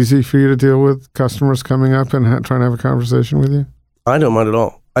 Is it easy for you to deal with customers coming up and trying to have a conversation with you? I don't mind at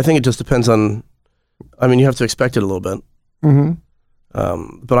all. I think it just depends on. I mean, you have to expect it a little bit.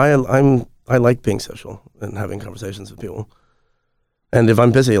 But I like being social and having conversations with people. And if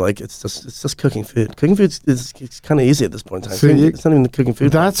I'm busy, like it's just cooking food. Cooking food is kind of easy at this point in time. It's not even the cooking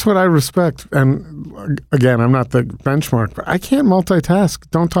food. That's what I respect. And again, I'm not the benchmark, but I can't multitask.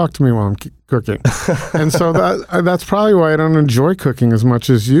 Don't talk to me while I'm cooking. And so that's probably why I don't enjoy cooking as much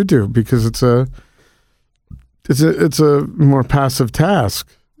as you do, because it's a more passive task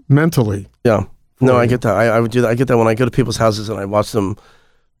mentally. Yeah. No, I get that. I would do that. I get that when I go to people's houses and I watch them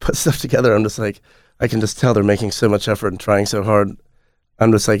put stuff together. I'm just like, I can just tell they're making so much effort and trying so hard.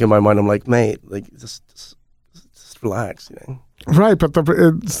 I'm just like, in my mind, I'm like, mate, like just relax, you know. Right, but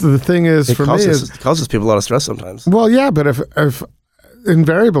the thing is, it causes people a lot of stress sometimes. Well, yeah, but if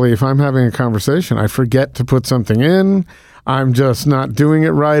invariably, if I'm having a conversation, I forget to put something in. I'm just not doing it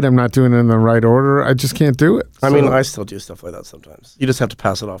right. I'm not doing it in the right order. I just can't do it. I mean, I still do stuff like that sometimes. You just have to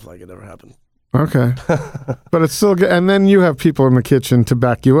pass it off like it never happened. Okay, but it's still good. And then you have people in the kitchen to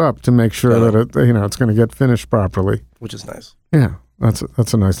back you up to make sure that it's going to get finished properly, which is nice. Yeah,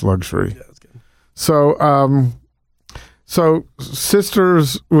 that's a nice luxury. Yeah, that's good. So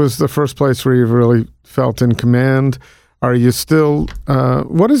Sisters was the first place where you really felt in command. Are you still?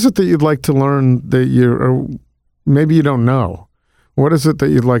 What is it that you'd like to learn or maybe you don't know? What is it that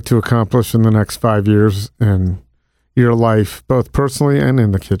you'd like to accomplish in the next 5 years in your life, both personally and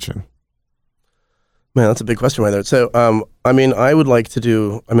in the kitchen? Man, that's a big question right there. So, I mean, I would like to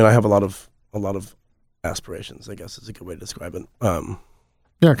do. I mean, I have a lot of aspirations, I guess is a good way to describe it.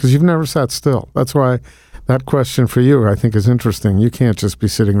 Yeah, because you've never sat still. That's why that question for you, I think, is interesting. You can't just be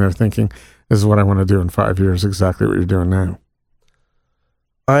sitting there thinking, "This is what I want to do in 5 years." Exactly what you're doing now.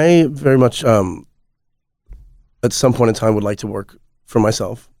 I very much, at some point in time, would like to work for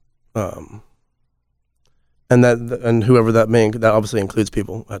myself, and whoever that that obviously includes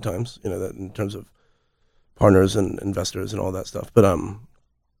people at times. You know, that in terms of partners and investors and all that stuff. But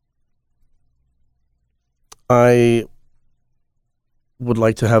I would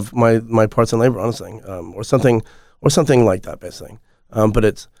like to have my parts and labor, honestly, or something like that, basically. But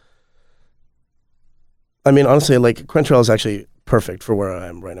it's, I mean, honestly, like Quaintrelle is actually perfect for where I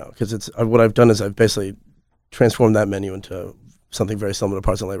am right now, because it's what I've done is I've basically transformed that menu into something very similar to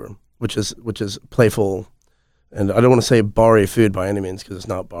parts and labor, which is playful, and I don't want to say bar-y food by any means because it's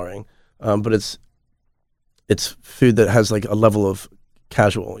not barring, but it's food that has like a level of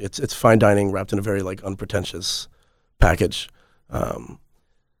casual. It's fine dining wrapped in a very like unpretentious package.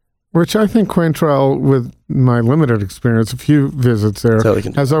 Which I think Quaintrelle, with my limited experience, a few visits there,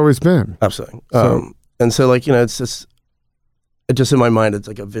 has always been. Absolutely. And so like, you know, it's just in my mind, it's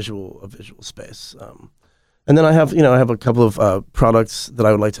like a visual space. And then I have a couple of products that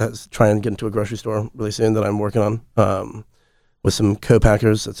I would like to try and get into a grocery store really soon that I'm working on, with some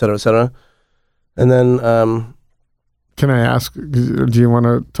co-packers, et cetera, et cetera. And then, can I ask? Do you want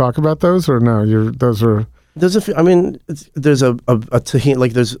to talk about those, or no? There's a few. I mean, there's a tahini,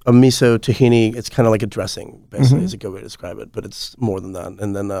 like there's a miso tahini. It's kind of like a dressing, basically, is a good way to describe it. But it's more than that.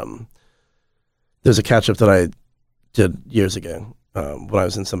 And then there's a ketchup that I did years ago when I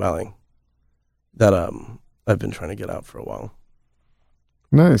was in Somali that I've been trying to get out for a while.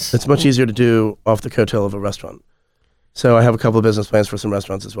 Nice. It's much easier to do off the coattail of a restaurant. So I have a couple of business plans for some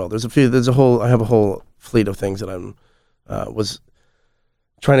restaurants as well. I have a whole fleet of things that I'm was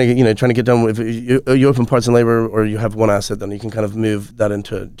trying to get done with. You open parts and labor, or you have one asset, then you can kind of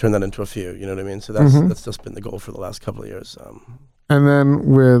turn that into a few. You know what I mean? So that's just been the goal for the last couple of years. And then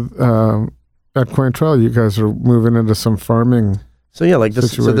with at Quaintrelle, you guys are moving into some farming. So yeah, like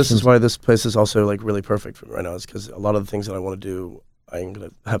this. So this is why this place is also like really perfect for me right now. Is because a lot of the things that I want to do, I'm going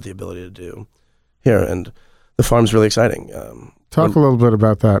to have the ability to do here, and the farm's really exciting. Talk a little bit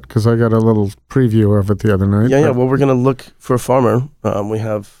about that, because I got a little preview of it the other night. Yeah. Well, we're going to look for a farmer. We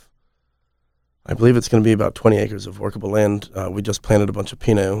have, I believe it's going to be about 20 acres of workable land. We just planted a bunch of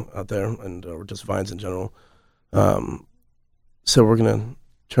Pinot out there, and or just vines in general. So we're going to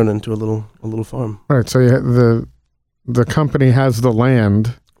turn it into a little farm. Right. So the company has the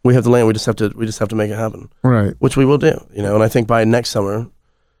land. We have the land. We just have to make it happen. Right. Which we will do. You know, and I think by next summer,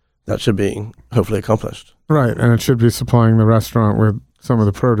 that should be hopefully accomplished. Right, and it should be supplying the restaurant with some of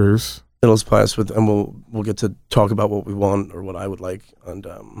the produce. It'll supply us with, and we'll get to talk about what we want or what I would like, and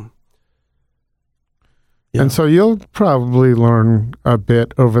yeah. And so you'll probably learn a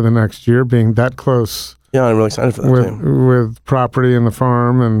bit over the next year, being that close. Yeah, I'm really excited for that too. With property and the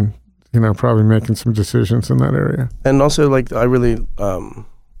farm, and probably making some decisions in that area. And also, like I really like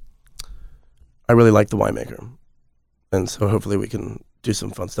the winemaker, and so hopefully we can do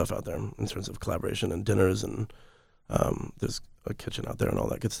some fun stuff out there in terms of collaboration and dinners, and there's a kitchen out there and all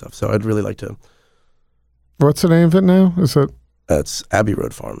that good stuff. So I'd really like to. What's the name of it now? Is it? It's Abbey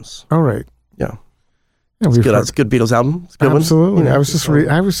Road Farms. Oh, right. Yeah. It's good. It's a good Beatles album. It's a good Absolutely. one. I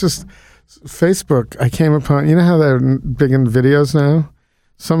was just Facebook. I came upon. You know how they're big in videos now.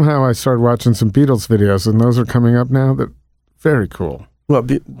 Somehow I started watching some Beatles videos, and those are coming up now. That very cool. Well,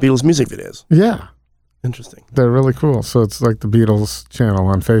 Beatles music videos. Yeah. Interesting. They're really cool. So it's like the Beatles channel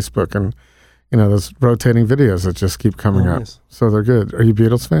on Facebook, and those rotating videos that just keep coming up. Nice. So they're good. Are you a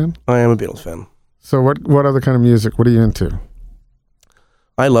Beatles fan? I am a Beatles fan. So what other kind of music? What are you into?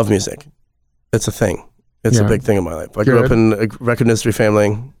 I love music. It's a thing. It's a big thing in my life. I grew up in a record industry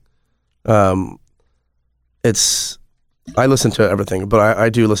family. I listen to everything, but I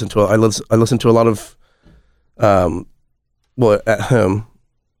do listen to. I listen to a lot of, at home,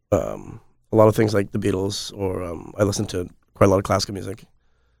 a lot of things like the Beatles, or I listen to quite a lot of classical music.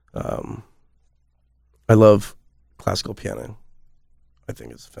 I love classical piano. I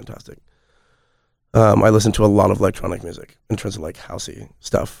think it's fantastic. I listen to a lot of electronic music in terms of like housey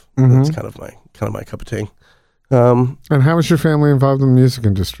stuff. Mm-hmm. That's kind of my cup of tea. And how was your family involved in the music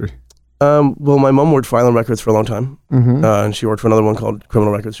industry? Well, my mom worked for Island Records for a long time, Mm-hmm. and she worked for another one called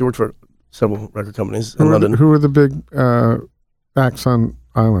Criminal Records. She worked for several record companies in London. Who were the big acts on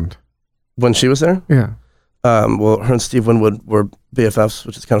Island? When she was there? Yeah. Well, her and Steve Winwood were BFFs,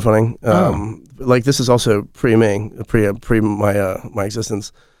 which is kind of funny. Like this is also pre my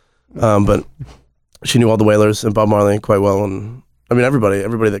existence, but she knew all the Wailers and Bob Marley quite well, and I mean everybody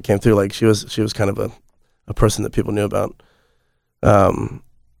that came through. Like she was kind of a person that people knew about.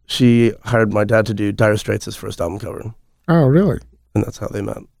 She hired my dad to do Dire Straits' first album cover. Oh, really? And that's how they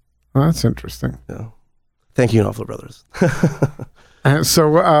met. Oh, that's interesting. Yeah. Thank you, Knopfler Brothers.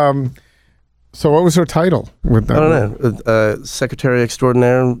 So what was her title with that? I don't know. Secretary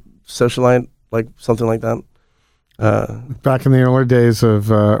Extraordinaire, Socialite, like something like that. Back in the early days of,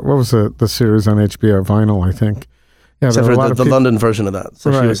 what was the series on HBO, Vinyl, I think. Yeah, Except for the London version of that.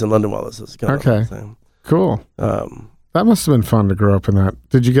 So Right. she was in London while this was going on. Okay. So, Cool. That must have been fun to grow up in that.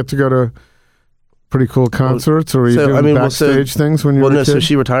 Did you get to go to pretty cool concerts, or were you doing backstage things when you were a kid? So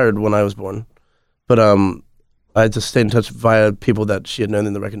she retired when I was born. But I just stayed in touch via people that she had known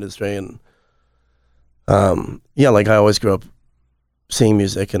in the record industry. And like I always grew up seeing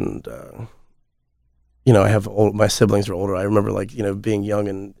music, and I have my siblings are older. I remember being young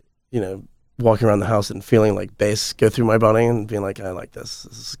and walking around the house and feeling like bass go through my body and being like, I like this.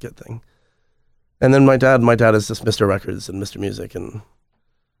 This is a good thing. And then my dad is just Mr. Records and Mr. Music, and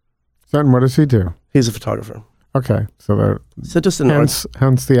Then what does he do? he's a photographer. Okay, so Just an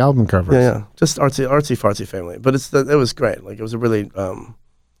hence the album covers. yeah, just artsy fartsy family. But it was great. Like it was a really it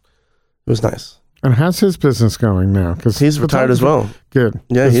was nice. And how's his business going now? Because He's retired as well. Good.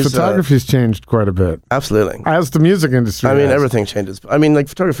 Yeah, his photography's changed quite a bit. Absolutely. As the music industry. I mean, has. everything changes. I mean, like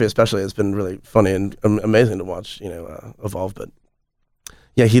photography especially has been really funny and amazing to watch, evolve. But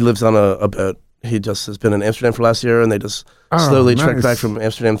yeah, he lives on a boat. He just has been in Amsterdam for last year, and they just slowly trekked back from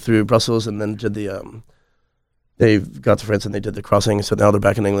Amsterdam through Brussels, and then did they got to France and they did the crossing. So now they're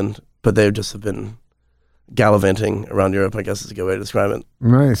back in England, but they just have been gallivanting around Europe, I guess is a good way to describe it.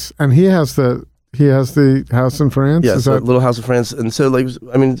 Nice. And he has the house in France? Yeah, so little house in France. And so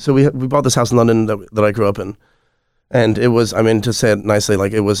we bought this house in London that I grew up in. And it was, to say it nicely,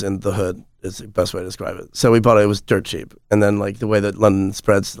 like it was in the hood is the best way to describe it. So we bought it was dirt cheap. And then like the way that London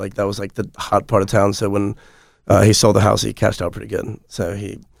spreads, like that was like the hot part of town. So when he sold the house, he cashed out pretty good. So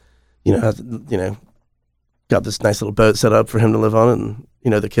he, got this nice little boat set up for him to live on.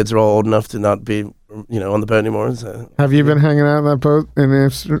 And, the kids are all old enough to not be, on the boat anymore. So have you been hanging out on that boat in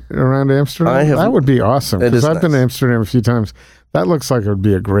around Amsterdam? I have. That would be awesome. Because I've been to nice. Amsterdam a few times. That looks like it would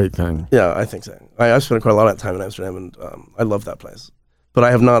be a great thing. Yeah, I think so. I've spent quite a lot of time in Amsterdam, and I love that place. But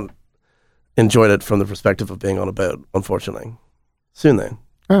I have not enjoyed it from the perspective of being on a boat, unfortunately. Soon, though.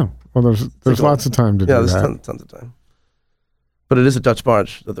 Oh, well, there's lots of time to do that. Yeah, there's tons of time. But it is a Dutch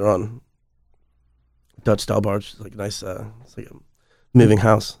barge that they're on. Dutch-style barge. It's like nice, it's like a moving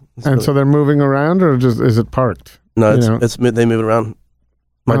house. So they're moving around, or just is it parked? No, they move it around.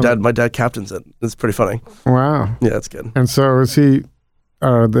 My dad captains it. It's pretty funny. Wow. Yeah, it's good. And so is he?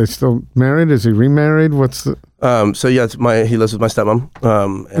 Are they still married? Is he remarried? What's the? So yeah, he lives with my stepmom,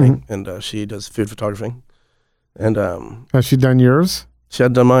 and she does food photography. And has she done yours? She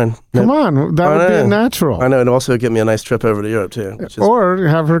had done mine. Come on, that would be natural. I know, and also get me a nice trip over to Europe too. Or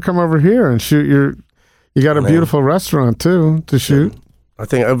have her come over here and shoot your. You got a beautiful restaurant too to shoot. I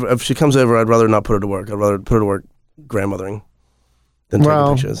think if she comes over, I'd rather not put her to work. I'd rather put her to work grandmothering than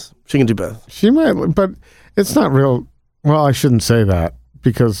taking pictures. She can do both. She might, but it's not real Well, I shouldn't say that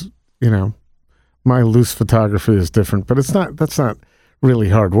because, my loose photography is different, but that's not really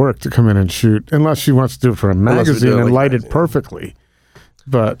hard work to come in and shoot unless she wants to do it for a magazine and light it perfectly.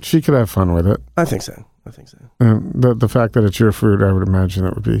 But she could have fun with it. I think so. And the fact that it's your food, I would imagine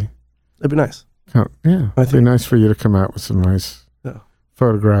it'd be nice. It'd be nice for you to come out with some nice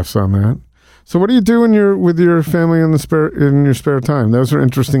photographs on that. So what do you do with your family in your spare time? Those are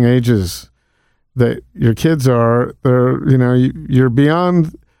interesting ages that your kids are. You're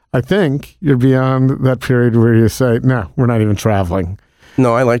beyond. I think you're beyond that period where you say, "No, we're not even traveling."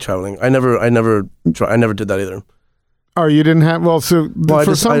 No, I like traveling. I never did that either. Oh, you didn't have.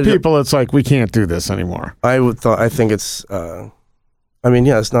 For some people, it's like we can't do this anymore. I think it's.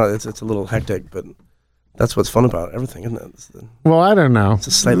 It's not. It's a little hectic, but that's what's fun about everything, isn't it? I don't know. It's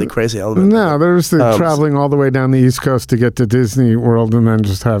a slightly crazy element. No, there's the traveling all the way down the East Coast to get to Disney World and then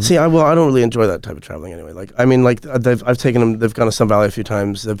just have... I don't really enjoy that type of traveling anyway. I've taken them, they've gone to Sun Valley a few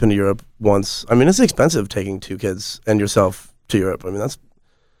times. They've been to Europe once. It's expensive taking two kids and yourself to Europe. That's...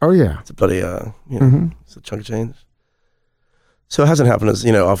 Oh, yeah. It's a bloody, it's a chunk of change. So it hasn't happened as,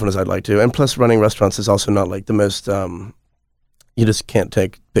 often as I'd like to. And plus running restaurants is also not like the most, you just can't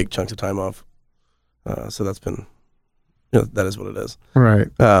take big chunks of time off. So that's been, that is what it is. Right.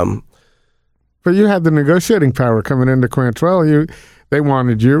 But you had the negotiating power coming into Quaintrelle. They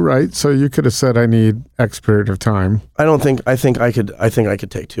wanted you, right? So you could have said, "I need X period of time." I think I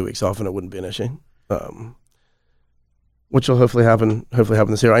could take 2 weeks off and it wouldn't be an issue. Which will hopefully happen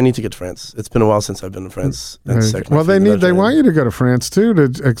this year. I need to get to France. It's been a while since I've been to France. They want you to go to France too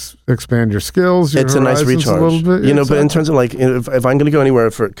to expand your skills. It's a nice recharge, a little bit. But in terms of if I'm going to go anywhere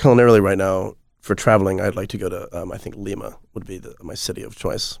for culinarily right now for traveling, I'd like to go to I think Lima would be my city of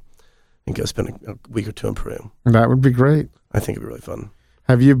choice, and go spend a week or two in Peru. That would be great. I think it'd be really fun.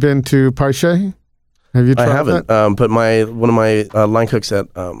 Have you been to Paiche? Have you tried I haven't. That? But one of my line cooks at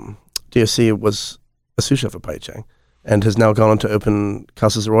DSC was a sous chef at Paiche, and has now gone on to open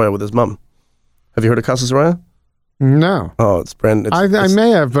Casa Zaroya with his mom. Have you heard of Casa Zaroya? No. Oh, it's brand. I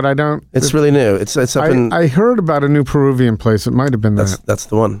may have, but I don't. It's really new. It's up in. I heard about a new Peruvian place. It might have been that. That's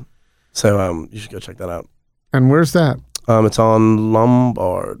the one. So you should go check that out. And where's that? It's on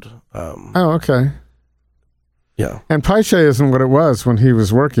Lombard. Okay. Yeah. And Paiche isn't what it was when he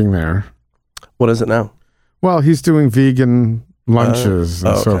was working there. What is it now? Well, he's doing vegan lunches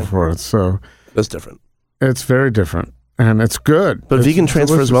and so forth. So that's different. It's very different, and it's good. But it's vegan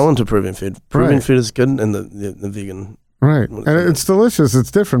transfers delicious. well into Peruvian food. Peruvian food is good, and the vegan. Right, and it's delicious. It's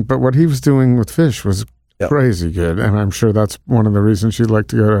different, but what he was doing with fish was crazy good, and I'm sure that's one of the reasons you'd like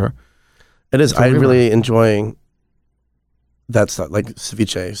to go to. It is. I really enjoy that stuff, like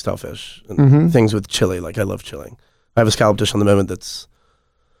ceviche style fish and things with chili. Like I love chili. I have a scallop dish on the moment that's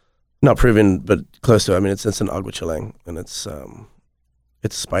not Peruvian, but close to. It's an agua chile, and it's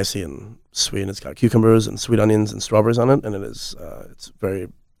spicy and sweet, and it's got cucumbers and sweet onions and strawberries on it, and it's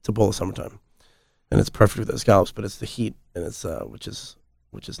a bowl of summertime, and it's perfect with those scallops. But it's the heat, and it's which is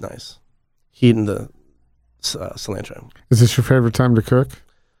nice, heat and the cilantro. Is this your favorite time to cook?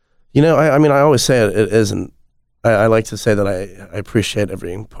 I always say it isn't. I like to say that I appreciate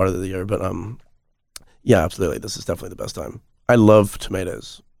every part of the year, but yeah, absolutely, this is definitely the best time. I love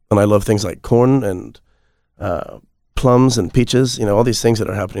tomatoes, and I love things like corn and plums and peaches, all these things that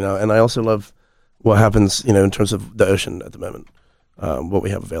are happening now. And I also love what happens, in terms of the ocean at the moment, what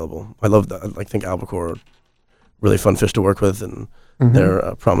we have available. I love that. I think albacore are really fun fish to work with, and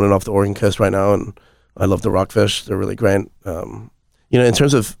they're prominent off the Oregon coast right now. And I love the rockfish. They're really great. In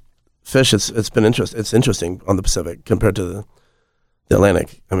terms of fish, it's been It's interesting on the Pacific compared to the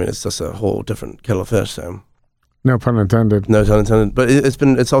Atlantic. It's just a whole different kettle of fish. So. No pun intended. No pun intended. But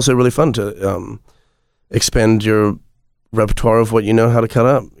it's also really fun to expand your repertoire of what you know how to cut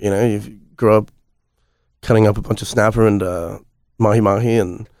up. You grow up cutting up a bunch of snapper and mahi-mahi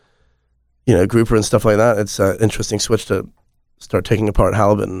and grouper and stuff like that. It's an interesting switch to start taking apart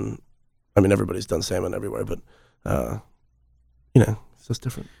halibut. And, everybody's done salmon everywhere, but it's just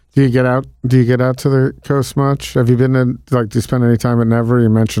different. Do you get out to the coast much? Have you been do you spend any time at Never? You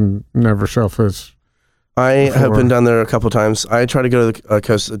mentioned Never Shellfish. I have been down there a couple of times. I try to go to the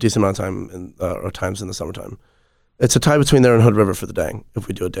coast a decent amount of time or times in the summertime. It's a tie between there and Hood River for the day if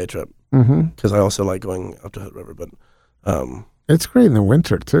we do a day trip. Because I also like going up to Hood River, but it's great in the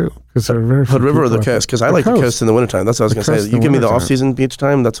winter too. Because they're very Hood River or the coast. Because I like the coast in the wintertime. That's what I was going to say. You give me the off-season beach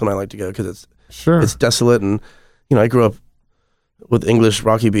time. That's when I like to go because it's desolate, and I grew up with English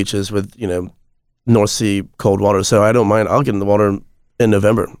rocky beaches with North Sea cold water, so I don't mind. I'll get in the water in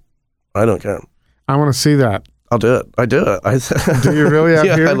November. I don't care. I want to see that. I'll do it. I do it. Do you really out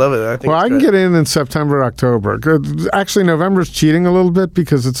here? I love it. I think I can get in September, October. Actually, November's cheating a little bit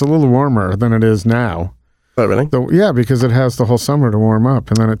because it's a little warmer than it is now. Oh, really? Yeah, because it has the whole summer to warm up,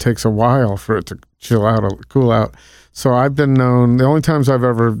 and then it takes a while for it to chill out, cool out. So I've been known, the only times I've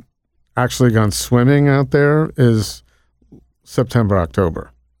ever actually gone swimming out there is September,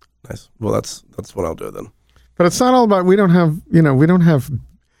 October. Nice. Well, that's what I'll do then. But it's not all about, we don't have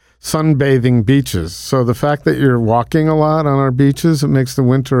sunbathing beaches. So the fact that you're walking a lot on our beaches, it makes the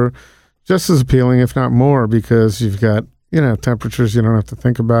winter just as appealing, if not more, because you've got, temperatures you don't have to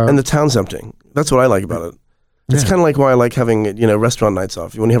think about. And the town's empty. That's what I like about it. It's kind of like why I like having, restaurant nights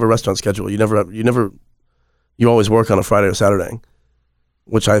off. When you have a restaurant schedule, you always work on a Friday or Saturday,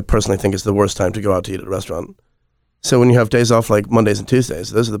 which I personally think is the worst time to go out to eat at a restaurant. So when you have days off like Mondays and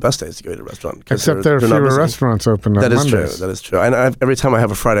Tuesdays, those are the best days to go to a restaurant. Except there are fewer restaurants open on Mondays. True. That is true. And every time I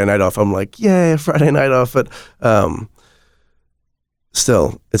have a Friday night off, I'm like, yay, Friday night off. But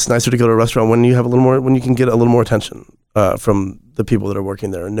still, it's nicer to go to a restaurant when you have when you can get a little more attention from the people that are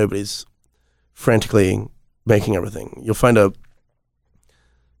working there, and nobody's frantically making everything. You'll find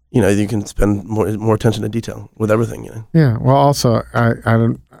you can spend more attention to detail with everything. Yeah. Well, also,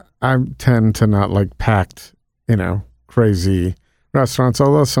 I tend to not like packed, crazy restaurants,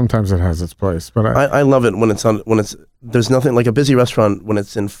 although sometimes it has its place. But I love it when there's nothing like a busy restaurant when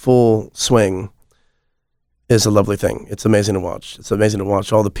it's in full swing is a lovely thing. It's amazing to watch. It's amazing to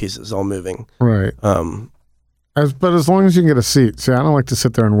watch all the pieces all moving. Right. But as long as you can get a seat. See, I don't like to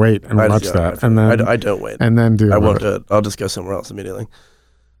sit there and wait and watch that. And then I don't wait. And then I won't do it. I'll just go somewhere else immediately.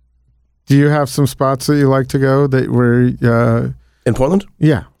 Do you have some spots that you like to go in Portland?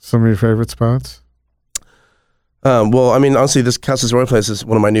 Yeah. Some of your favorite spots? Well, I mean, honestly, this Casas Roy place is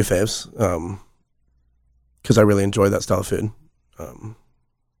one of my new faves because I really enjoy that style of food. You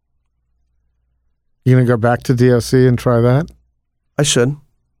going to go back to DOC and try that? I should.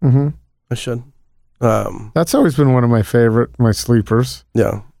 Mm-hmm. I should. That's always been one of my sleepers.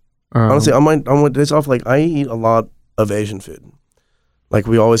 Yeah. Honestly, on my days off, like I eat a lot of Asian food. Like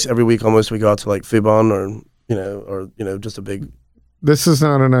every week almost we go out to like Fubon or just a big. This is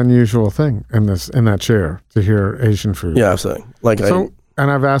not an unusual thing in that chair to hear Asian food. Yeah, absolutely.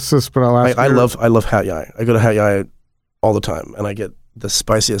 And I've asked this, but I'll ask. I love Hat Yai. I go to Hat Yai all the time, and I get the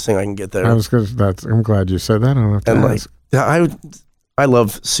spiciest thing I can get there. I'm glad you said that. I don't have to ask. I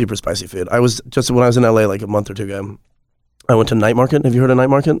love super spicy food. When I was in LA like a month or two ago, I went to Night Market. Have you heard of Night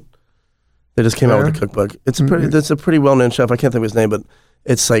Market? They just came out with a cookbook. It's a pretty well-known chef. I can't think of his name, but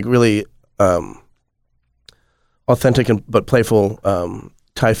it's like really authentic but playful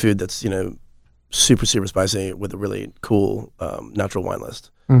Thai food that's super super spicy with a really cool natural wine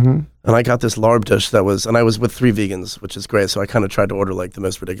list. Mm-hmm. And I got this larb dish and I was with 3 vegans, which is great. So I kind of tried to order like the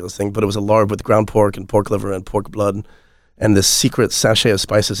most ridiculous thing, but it was a larb with ground pork and pork liver and pork blood and this secret sachet of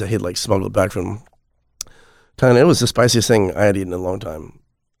spices that he'd like smuggled back from Thailand. It was the spiciest thing I had eaten in a long time.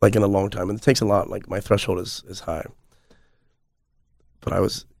 And it takes a lot. Like my threshold is high. But I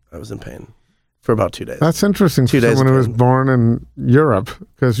was in pain for about 2 days. That's interesting. For someone who was born in Europe,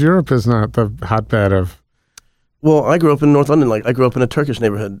 because Europe is not the hotbed of. Well, I grew up in North London. Like I grew up in a Turkish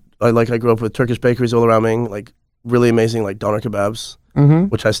neighborhood. I grew up with Turkish bakeries all around me. Like really amazing, like doner kebabs, mm-hmm.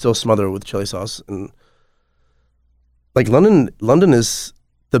 which I still smother with chili sauce. And like London is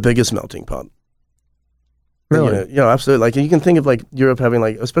the biggest melting pot. Really? Yeah, absolutely. Like you can think of like Europe having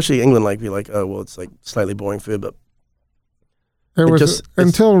like, especially England, like be like, oh well, it's like slightly boring food, but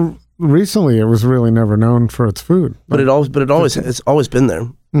until recently, it was really never known for its food. It's always been there.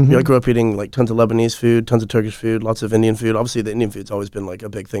 Mm-hmm. I grew up eating like tons of Lebanese food, tons of Turkish food, lots of Indian food. Obviously, the Indian food's always been like a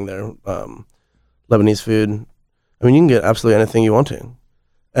big thing there. Lebanese food. I mean, you can get absolutely anything you want to,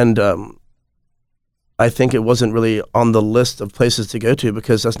 and I think it wasn't really on the list of places to go to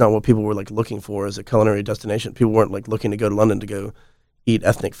because that's not what people were like looking for as a culinary destination. People weren't like looking to go to London to go eat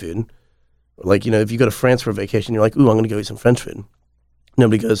ethnic food. Like, if you go to France for a vacation, you're like, ooh, I'm going to go eat some French food.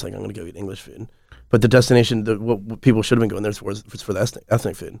 Nobody goes like, I'm going to go eat English food. But the destination, what people should have been going there for the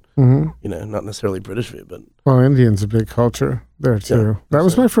ethnic food. Mm-hmm. Not necessarily British food, but. Well, Indian's a big culture there too. Yeah, that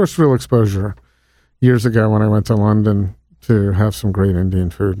was my first real exposure years ago when I went to London to have some great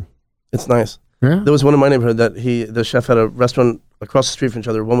Indian food. It's nice. Yeah. There was one in my neighborhood that the chef had a restaurant across the street from each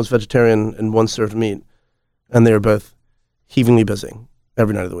other. One was vegetarian and one served meat. And they were both heavingly busy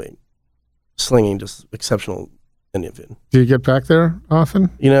every night of the week, slinging just exceptional Indian food. Do you get back there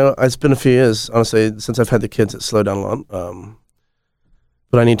often? It's been a few years, honestly, since I've had the kids. It's slowed down a lot.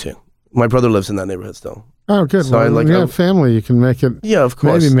 But I need to. My brother lives in that neighborhood still. Oh, good. So when you have family, you can make it. Yeah, of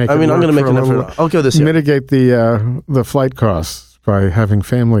course. Maybe I'm going to make an effort. I'll go this year. Mitigate the flight costs by having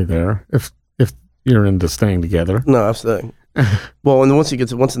family there. If you're into staying together. No, absolutely. Well, and once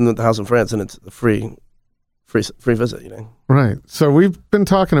in the house in France, and it's a free visit, you know. Right. So we've been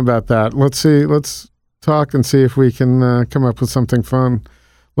talking about that. Let's talk and see if we can come up with something fun.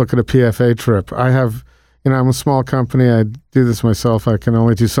 Look at a PFA trip. I'm a small company. I do this myself. I can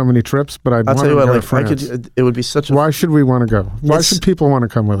only do so many trips, but I'll tell you what, like, France. It would be such a... Why should we want to go? Why should people want to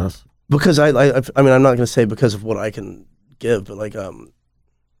come with us? Because I mean, I'm not going to say because of what I can give, but like I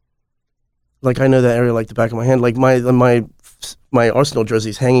know that area like the back of my hand. Like my Arsenal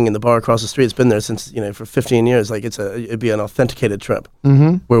jersey's hanging in the bar across the street. It's been there since, for 15 years. Like it'd be an authenticated trip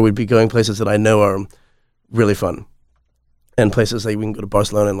where we'd be going places that I know are really fun, and places like we can go to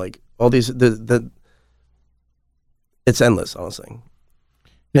Barcelona and like all these. It's endless, honestly.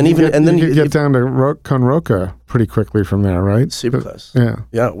 And you get down to Con Roca pretty quickly from there, right? Super close.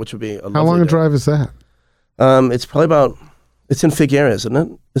 Yeah, which would be a How long a drive is that? It's probably it's in Figueres, isn't it?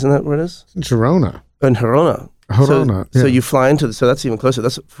 Isn't that where it is? In Girona. In Girona. So you fly into so that's even closer.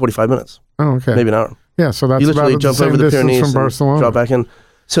 That's 45 minutes. Oh, okay. Maybe an hour. Yeah, so that's you literally about jump the same over the distance Pyrenees from Barcelona. And drop back in.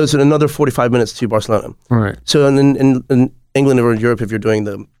 So it's another 45 minutes to Barcelona. All right. So in England or Europe, if you're doing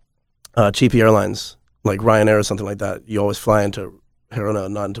the cheapy airlines like Ryanair or something like that, you always fly into Girona,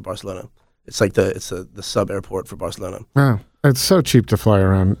 not into Barcelona. It's like the sub airport for Barcelona. Wow, it's so cheap to fly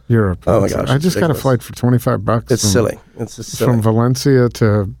around Europe. Oh my gosh, I just got a flight for $25. It's silly. It's just silly. From Valencia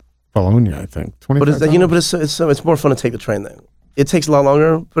to Bologna, I think. $25. But it's more fun to take the train then. It takes a lot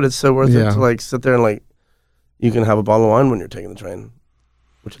longer, but it's so worth it to like sit there and like you can have a bottle of wine when you're taking the train,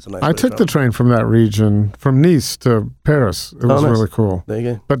 which is a nice. I took the train from that region, from Nice to Paris. It was really cool. There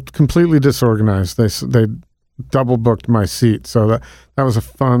you go. But completely disorganized. They double booked my seat, so that was a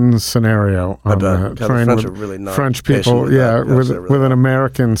fun scenario on the train. The French are really not French people, with an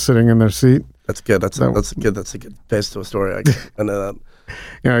American sitting in their seat. That's good. That's good. That's a good base to a story. I know that.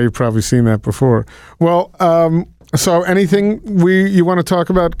 Yeah, you've probably seen that before. Well, so anything you want to talk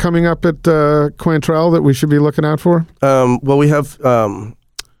about coming up at Quaintrelle that we should be looking out for? Well, we have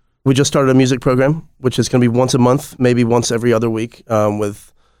we just started a music program, which is going to be once a month, maybe once every other week,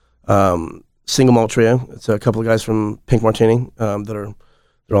 with Single Malt Trio. It's a couple of guys from Pink Martini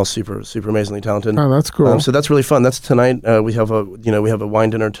they're all super amazingly talented. Oh, that's cool. So that's really fun. That's tonight. We have a wine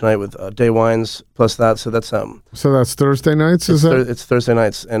dinner tonight with Day Wines plus that. So that's So that's Thursday nights. It's Thursday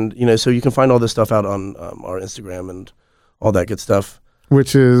nights, and so you can find all this stuff out on our Instagram and all that good stuff.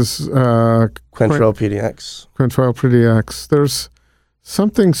 Which is Quaintrelle PDX. Quaintrelle PDX. There's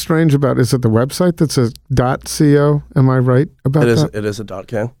something strange about. Is it the website that says .co? Am I right about that? It is a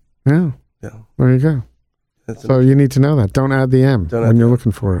 .co. Yeah. Yeah. There you go. So you need to know that. Don't add the M when you're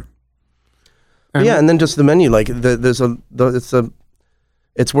looking for it. And then just the menu, like it's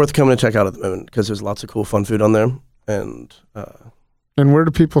worth coming to check out at the moment because there's lots of cool fun food on there. And where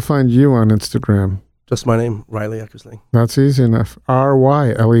do people find you on Instagram? Just my name, Ryley Eckersly. That's easy enough.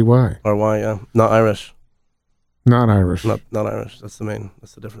 Ryley. RY, yeah. Not Irish. Not Irish. Not Irish. That's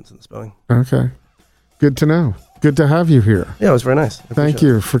the difference in the spelling. Okay. Good to know. Good to have you here. Yeah, it was very nice. Thank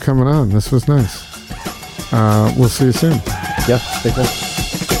you for coming on. This was nice. We'll see you soon. Yeah, take care.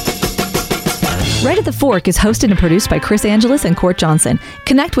 Right at the Fork is hosted and produced by Chris Angeles and Court Johnson.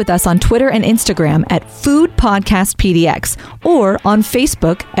 Connect with us on Twitter and Instagram at Food Podcast PDX or on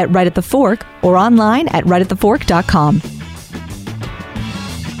Facebook at Right at the Fork or online at rightatthefork.com.